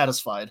still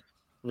satisfied.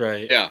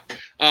 Right. Yeah.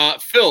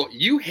 Phil,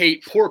 you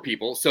hate poor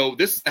people, so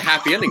this is a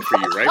happy ending for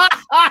you, right?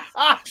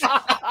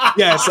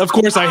 Yes, of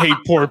course I hate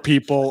poor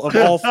people. Of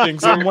all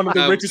things, I'm one of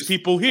the richest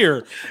people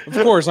here. Of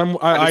course,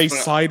 I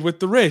side with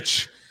the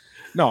rich.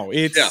 No,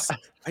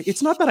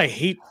 it's not that I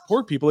hate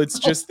poor people. It's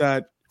just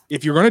that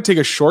if you're going to take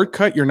a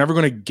shortcut, you're never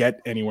going to get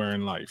anywhere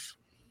in life.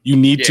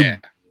 You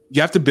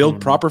have to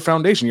build proper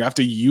foundation. You have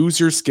to use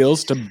your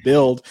skills to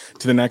build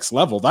to the next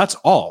level. That's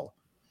all.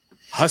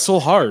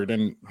 Hustle hard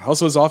and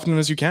hustle as often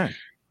as you can.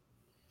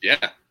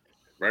 Yeah,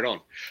 right on.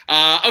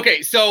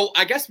 Okay, so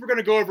I guess we're going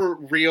to go over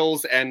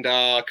reels and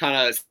kind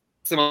of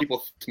some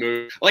people this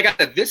movie. Like I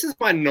said, this is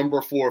my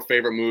number 4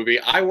 favorite movie.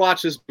 I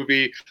watch this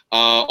movie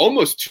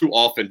almost too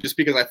often just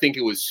because I think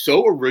it was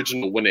so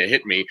original when it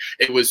hit me.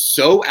 It was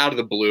so out of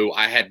the blue.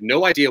 I had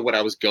no idea what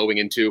I was going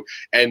into,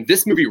 and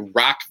this movie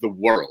rocked the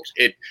world.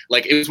 It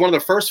was one of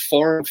the first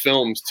foreign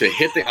films to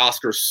hit the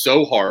Oscars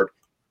so hard.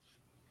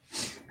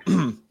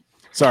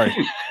 Sorry,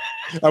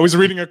 I was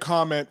reading a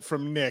comment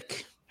from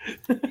Nick,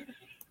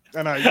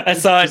 and I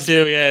saw it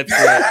too. Yeah,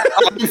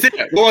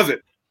 what was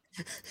it?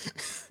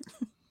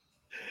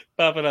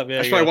 Pop it up. Yeah,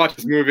 That's why I watched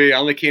this movie. I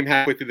only came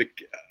halfway through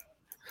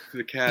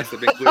the cast.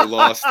 I've been completely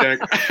lost.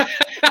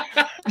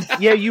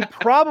 Yeah, you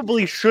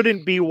probably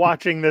shouldn't be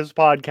watching this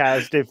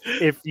podcast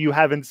if you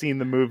haven't seen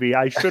the movie.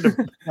 I should have.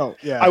 Oh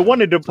yeah. I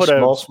wanted to put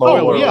a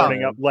spoiler yeah.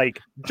 warning up. Like,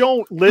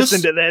 don't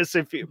listen to this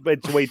but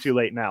it's way too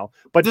late now.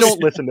 But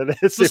don't listen to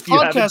this if you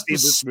haven't podcast seen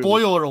is this movie.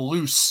 spoiler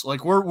loose.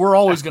 Like we're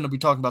always going to be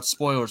talking about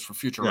spoilers for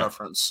future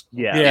reference.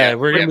 Yeah,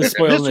 we're gonna be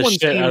spoiling the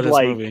shit out of this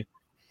movie.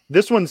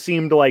 This one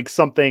seemed like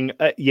something.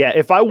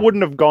 If I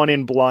wouldn't have gone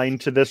in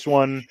blind to this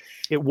one,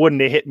 it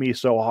wouldn't have hit me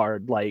so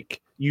hard. Like,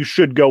 you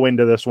should go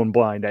into this one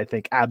blind, I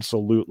think.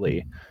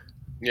 Absolutely.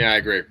 Yeah, I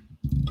agree.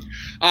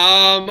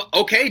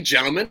 Okay,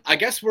 gentlemen, I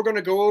guess we're going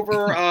to go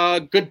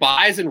over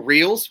goodbyes and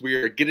reels.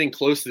 We're getting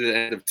close to the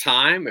end of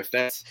time, if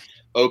that's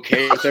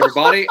okay with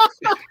everybody.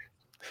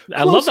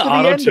 I love the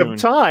auto end of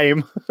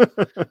time.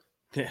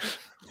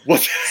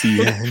 What's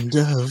the end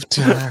of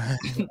time?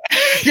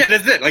 Yeah,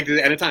 that's it. Like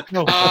the end of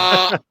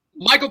time.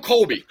 Michael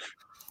Colby.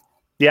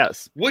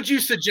 Yes. Would you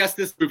suggest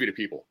this movie to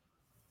people?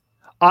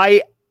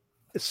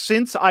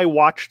 Since I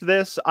watched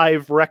this,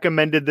 I've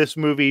recommended this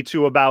movie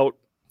to about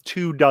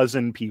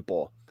 24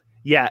 people.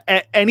 Yeah,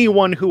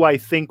 anyone who I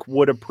think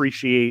would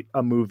appreciate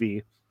a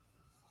movie,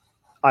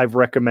 I've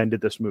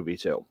recommended this movie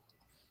to.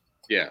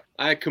 Yeah,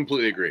 I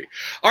completely agree.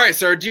 All right,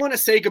 sir, do you want to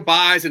say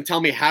goodbyes and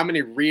tell me how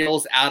many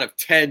reels out of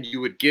 10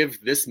 you would give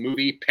this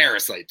movie,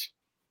 Parasite?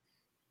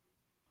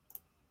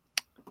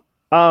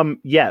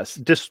 Yes,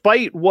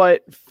 despite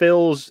what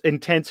Phil's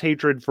intense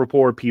hatred for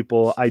poor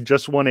people, I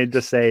just wanted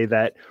to say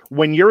that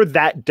when you're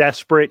that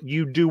desperate,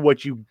 you do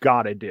what you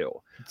gotta do.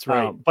 That's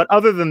right. But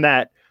other than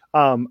that,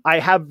 I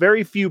have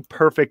very few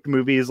perfect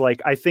movies.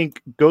 Like, I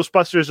think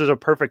Ghostbusters is a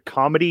perfect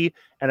comedy,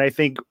 and I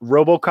think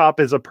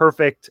RoboCop is a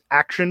perfect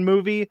action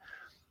movie.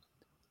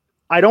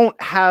 I don't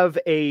have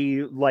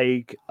a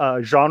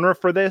genre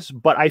for this,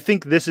 but I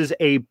think this is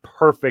a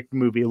perfect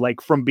movie. Like,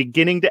 from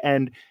beginning to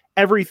end,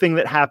 everything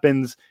that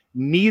happens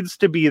needs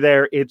to be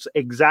there. It's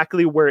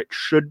exactly where it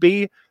should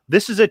be.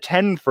 This is a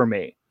 10 for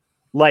me.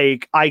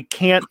 Like, I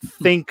can't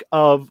think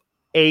of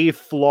a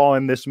flaw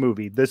in this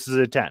movie. This is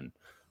a 10.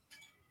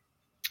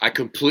 I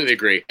completely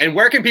agree. And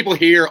where can people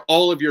hear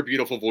all of your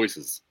beautiful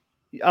voices?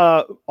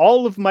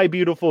 All of my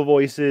beautiful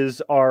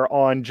voices are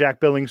on Jack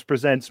Billings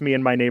Presents Me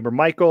and My Neighbor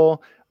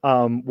Michael,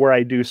 where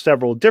I do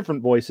several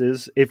different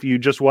voices. If you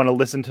just want to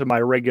listen to my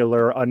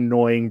regular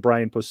annoying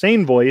Brian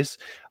Posehn voice,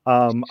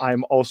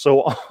 I'm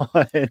also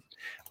on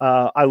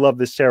I Love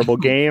This Terrible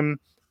Game,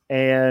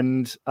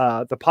 and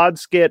the pod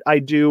skit. I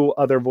do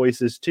other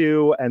voices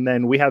too, and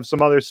then we have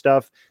some other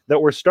stuff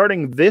that we're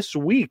starting this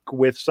week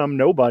with some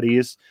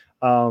nobodies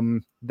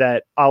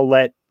that I'll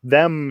let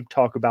them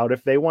talk about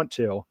if they want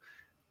to.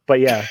 But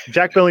yeah,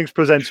 Jack Billings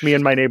Presents Me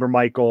and My Neighbor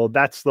Michael.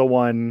 That's the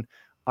one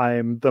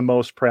I'm the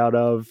most proud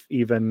of,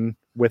 even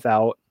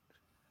without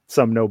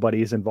some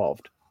nobodies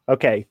involved.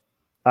 Okay.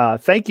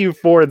 Thank you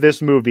for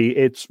this movie.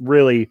 It's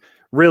really,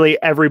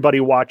 really, everybody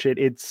watch it.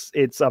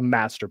 It's a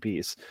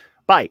masterpiece.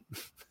 Bye.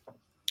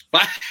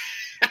 Bye.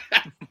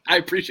 I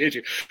appreciate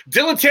you.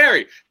 Dylan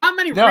Terry, how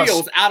many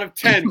reels out of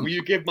 10 will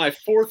you give my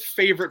 4th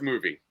favorite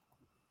movie?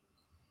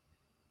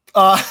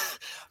 I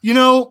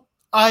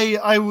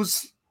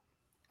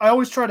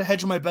always try to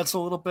hedge my bets a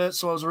little bit,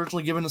 so I was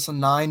originally giving this a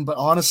 9, but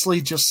honestly,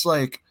 just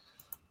like,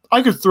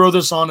 I could throw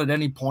this on at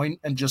any point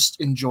and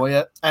just enjoy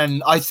it.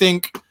 And I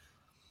think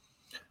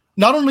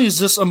not only is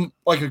this a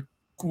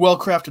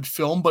well-crafted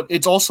film, but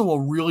it's also a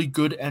really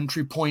good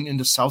entry point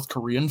into South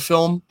Korean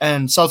film.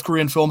 And South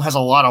Korean film has a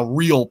lot of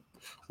real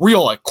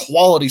like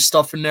quality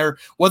stuff in there,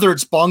 whether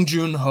it's Bong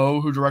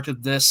Joon-ho, who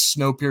directed this,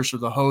 Snowpiercer,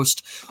 The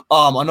Host.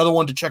 Another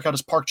one to check out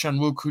is Park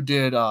Chan-wook, who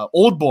did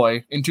Old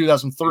Boy in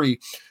 2003,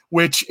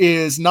 which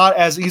is not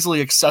as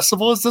easily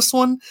accessible as this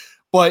one,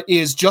 but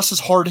is just as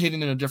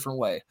hard-hitting in a different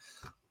way.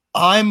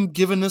 I'm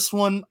giving this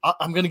one,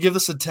 I'm going to give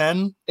this a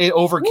 10. It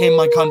overcame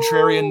my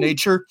contrarian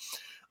nature.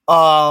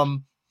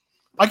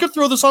 I could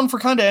throw this on for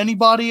kind of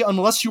anybody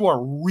unless you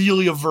are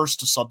really averse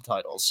to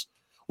subtitles,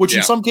 which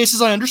in some cases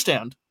I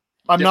understand.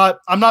 I'm not,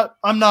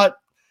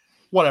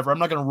 whatever. I'm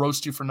not going to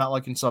roast you for not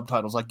liking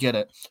subtitles. I get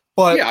it.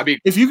 But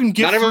if you can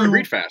get not everyone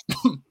read fast.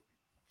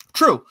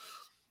 True.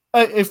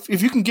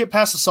 If you can get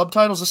past the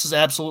subtitles, this is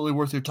absolutely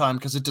worth your time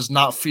because it does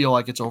not feel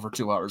like it's over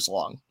 2 hours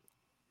long.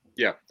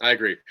 Yeah, I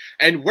agree.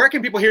 And where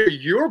can people hear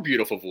your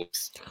beautiful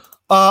voice?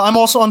 I'm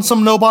also on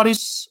Some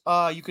Nobodies.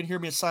 You can hear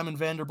me as Simon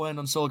Vanderbland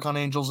on Silicon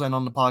Angels and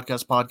on the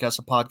podcast,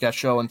 a podcast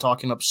show, and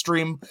Talking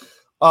Upstream.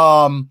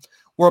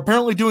 We're We're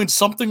apparently doing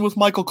something with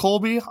Michael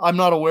Colby. I'm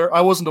not aware.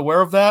 I wasn't aware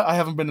of that. I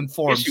haven't been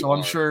informed, Yes, you so I'm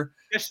are. sure.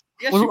 Yes,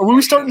 yes, Were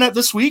we starting that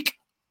this week?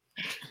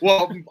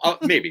 Well,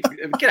 maybe.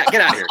 Get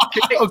out of here.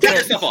 Take Okay.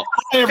 yourself off.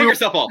 Hey, Take everyone.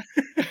 yourself off.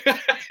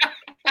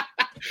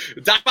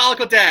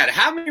 Diabolical Dad,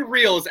 how many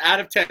reels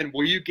out of 10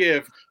 will you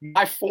give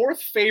my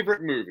fourth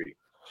favorite movie?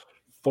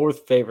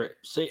 Fourth favorite.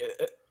 See,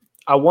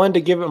 I wanted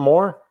to give it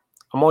more.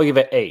 I'm going to give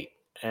it 8.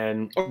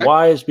 And Okay.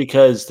 why is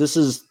because this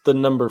is the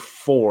number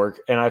 4.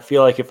 And I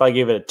feel like if I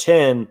give it a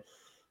 10,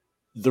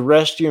 the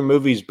rest of your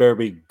movies better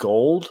be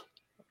gold.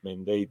 I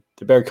mean, they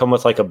better come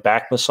with like a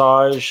back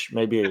massage,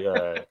 maybe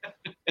a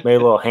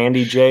little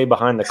handy J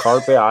behind the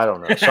carpet. I don't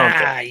know,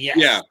 something.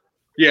 Yes.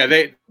 Yeah,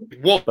 they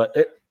won't, But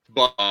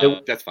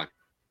that's fine.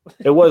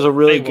 it was a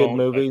really They good won't,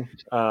 movie.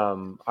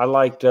 I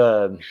liked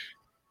what's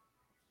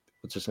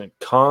his name?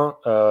 Song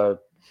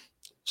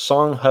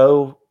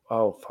Ho.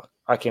 Oh fuck,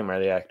 I can't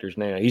remember the actor's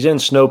name. He's in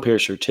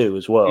Snowpiercer too,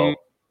 as well. Mhm.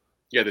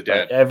 Yeah, the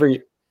dad.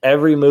 But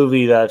every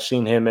movie that I've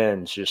seen him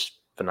in is just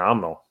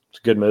phenomenal. It's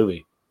a good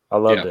movie. I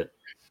loved it.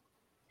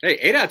 Hey,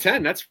 8 out of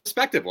 10. That's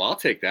respectable. I'll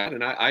take that,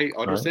 and I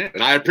understand,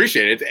 and I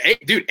appreciate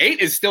it. 8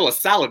 is still a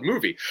solid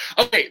movie.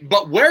 Okay,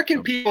 but where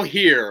can people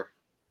hear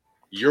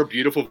your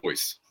beautiful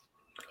voice?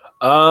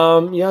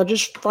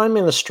 Just find me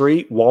in the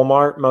street,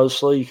 Walmart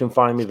mostly. You can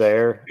find me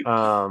there.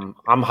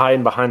 I'm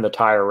hiding behind the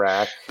tire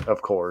rack,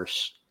 of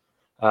course,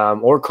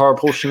 or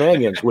Carpool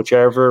Shenanigans,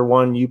 whichever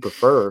one you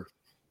prefer.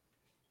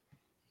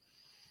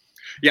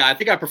 Yeah, I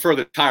think I prefer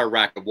the tire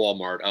rack at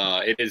Walmart.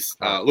 It is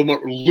a little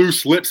more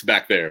loose lips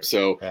back there.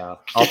 So yeah,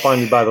 I'll find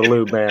you by the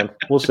lube, man.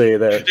 We'll see you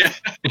there.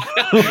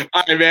 All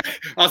right, man.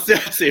 I'll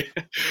see.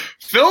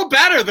 Phil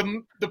Better,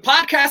 the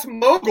podcast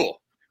mogul,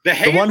 the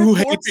one who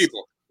hates hates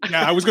people.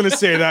 Yeah, I was gonna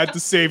say that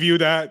to save you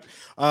that.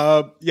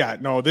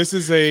 This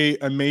is a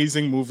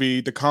amazing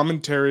movie. The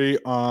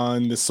commentary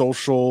on the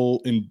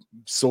social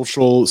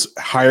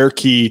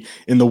hierarchy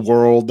in the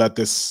world that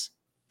this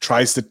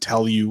tries to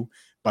tell you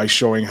by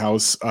showing how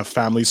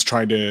families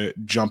trying to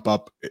jump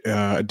up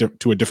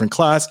to a different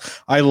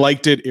class. I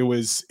liked it. It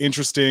was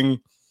interesting.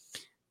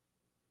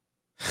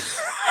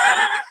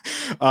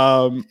 So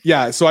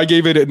I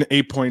gave it an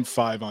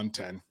 8.5 on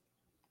 10.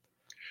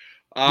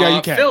 Yeah,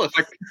 you can. Phil,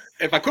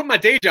 if I quit my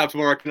day job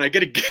tomorrow, can I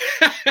get a?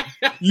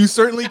 You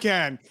certainly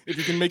can if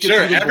you can make it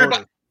Sure, through the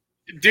border.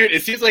 Dude,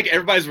 it seems like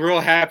everybody's real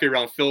happy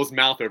around Phil's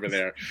mouth over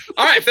there.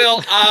 All right,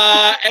 Phil.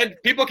 And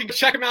people can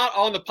check him out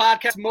on the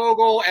Podcast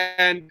Mogul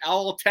and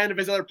all 10 of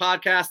his other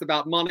podcasts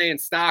about money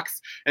and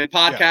stocks and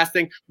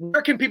podcasting. Yeah.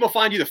 Where can people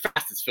find you the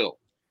fastest, Phil?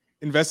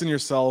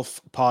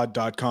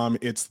 Investinyourselfpod.com.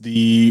 It's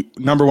the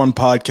 #1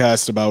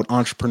 podcast about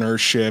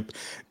entrepreneurship,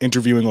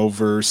 interviewing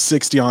over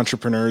 60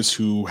 entrepreneurs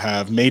who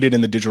have made it in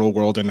the digital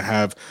world and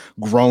have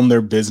grown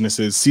their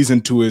businesses.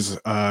 Season 2 is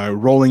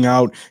rolling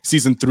out.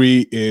 Season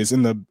 3 is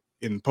in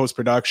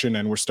post-production,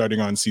 and we're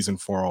starting on season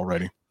 4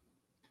 already.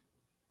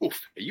 Oof,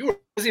 you are a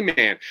busy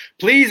man.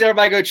 Please,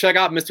 everybody go check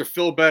out Mr.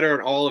 Phil Better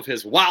and all of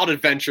his wild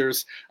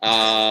adventures.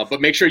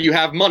 But make sure you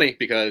have money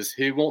because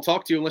he won't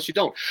talk to you unless you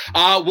don't.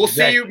 We'll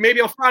see you maybe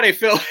on Friday,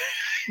 Phil.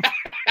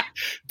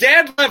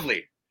 Dan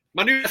Levely,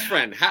 my new best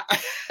friend.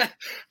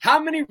 How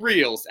many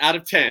reels out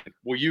of 10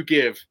 will you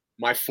give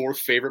my fourth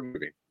favorite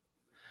movie?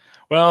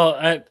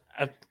 Well,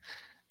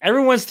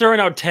 everyone's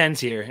throwing out 10s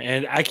here,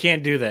 and I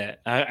can't do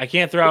that. I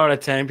can't throw out a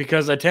 10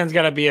 because a 10's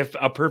got to be a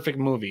perfect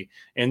movie,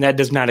 and that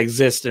does not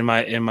exist in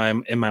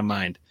my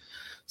mind.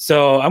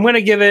 So I'm going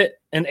to give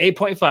it an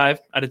 8.5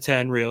 out of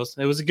 10 reels.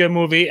 It was a good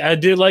movie. I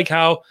did like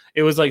how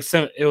it was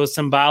it was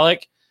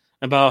symbolic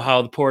about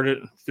how the poor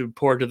to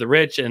the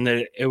rich, and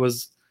that it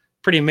was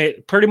pretty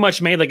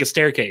much made like a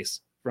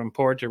staircase from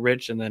poor to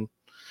rich, and then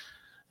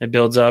it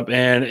builds up.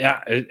 And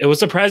it was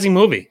a surprising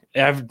movie.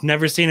 I've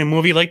never seen a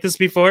movie like this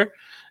before.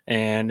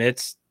 And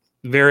it's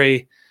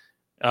very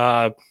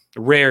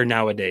rare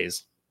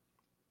nowadays.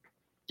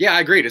 Yeah, I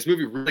agree. This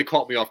movie really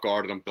caught me off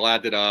guard, and I'm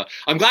glad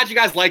you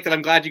guys liked it.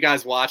 I'm glad you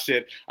guys watched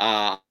it.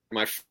 My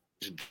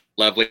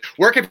lovely.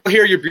 Where can people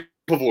hear your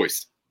beautiful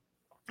voice?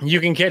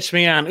 You can catch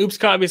me on Oops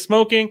Caught Me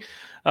Smoking,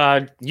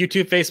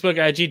 YouTube, Facebook,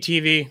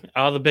 IGTV,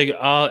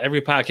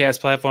 every podcast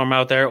platform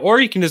out there, or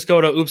you can just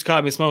go to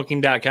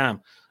oopscaughtmesmoking.com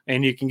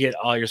and you can get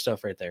all your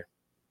stuff right there.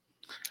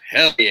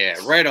 Hell yeah,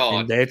 right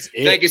on. And that's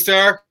it. Thank you,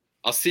 sir.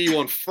 I'll see you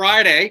on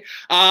Friday.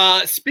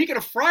 Speaking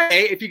of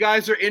Friday, if you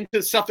guys are into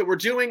the stuff that we're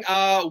doing,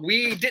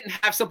 we didn't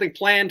have something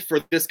planned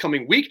for this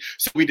coming week,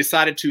 so we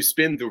decided to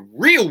spin the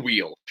real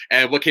wheel.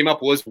 And what came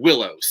up was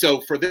Willow.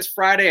 So for this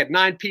Friday at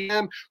 9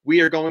 p.m.,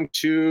 we are going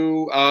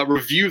to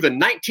review the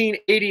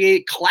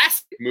 1988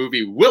 classic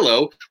movie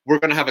Willow. We're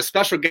going to have a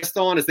special guest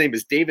on. His name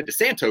is David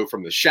DeSanto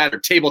from the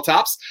Shattered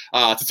Tabletops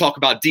to talk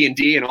about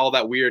D&D and all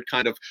that weird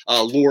kind of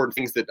lore and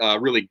things that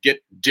really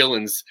get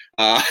Dylan's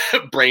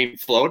brain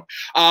flowing.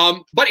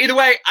 But either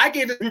way, I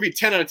gave this movie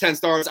 10 out of 10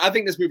 stars. I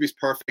think this movie's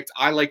perfect.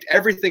 I liked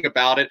everything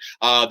about it.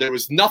 There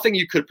was nothing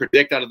you could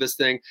predict out of this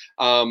thing.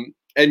 And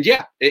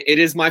yeah, it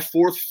is my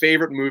fourth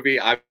favorite movie.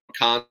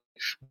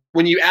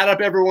 When you add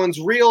up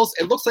everyone's reels,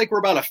 it looks like we're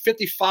about a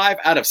 55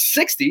 out of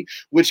 60,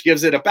 which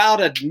gives it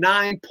about a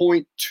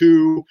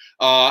 9.2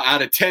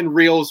 out of 10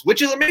 reels,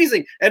 which is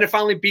amazing. And it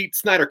finally beat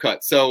Snyder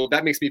Cut. So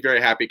that makes me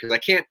very happy because I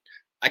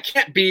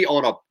can't be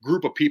on a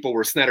group of people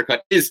where Snyder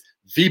Cut is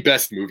the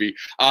best movie.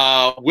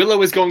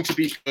 Willow is going to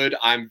be good.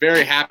 I'm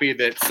very happy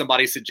that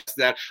somebody suggested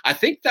that. I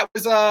think that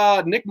was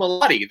Nick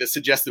Malati that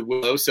suggested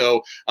Willow.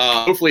 So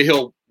hopefully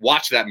he'll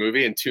watch that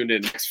movie and tune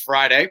in next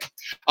Friday.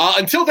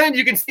 Until then,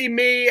 you can see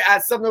me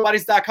at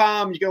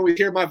SubNobodies.com. You can always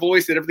hear my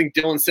voice and everything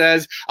Dylan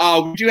says.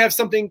 We do have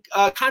something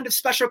kind of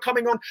special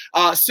coming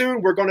on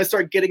soon. We're going to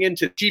start getting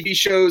into TV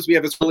shows. We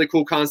have this really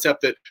cool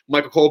concept that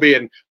Michael Colby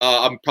and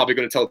I'm probably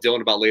going to tell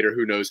Dylan about later.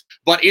 Who knows?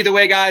 But either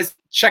way, guys,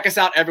 check us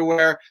out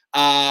everywhere.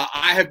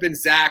 I have been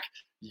Zach.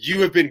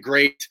 You have been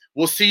great.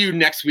 We'll see you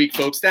next week,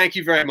 folks. Thank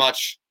you very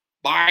much.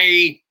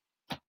 Bye.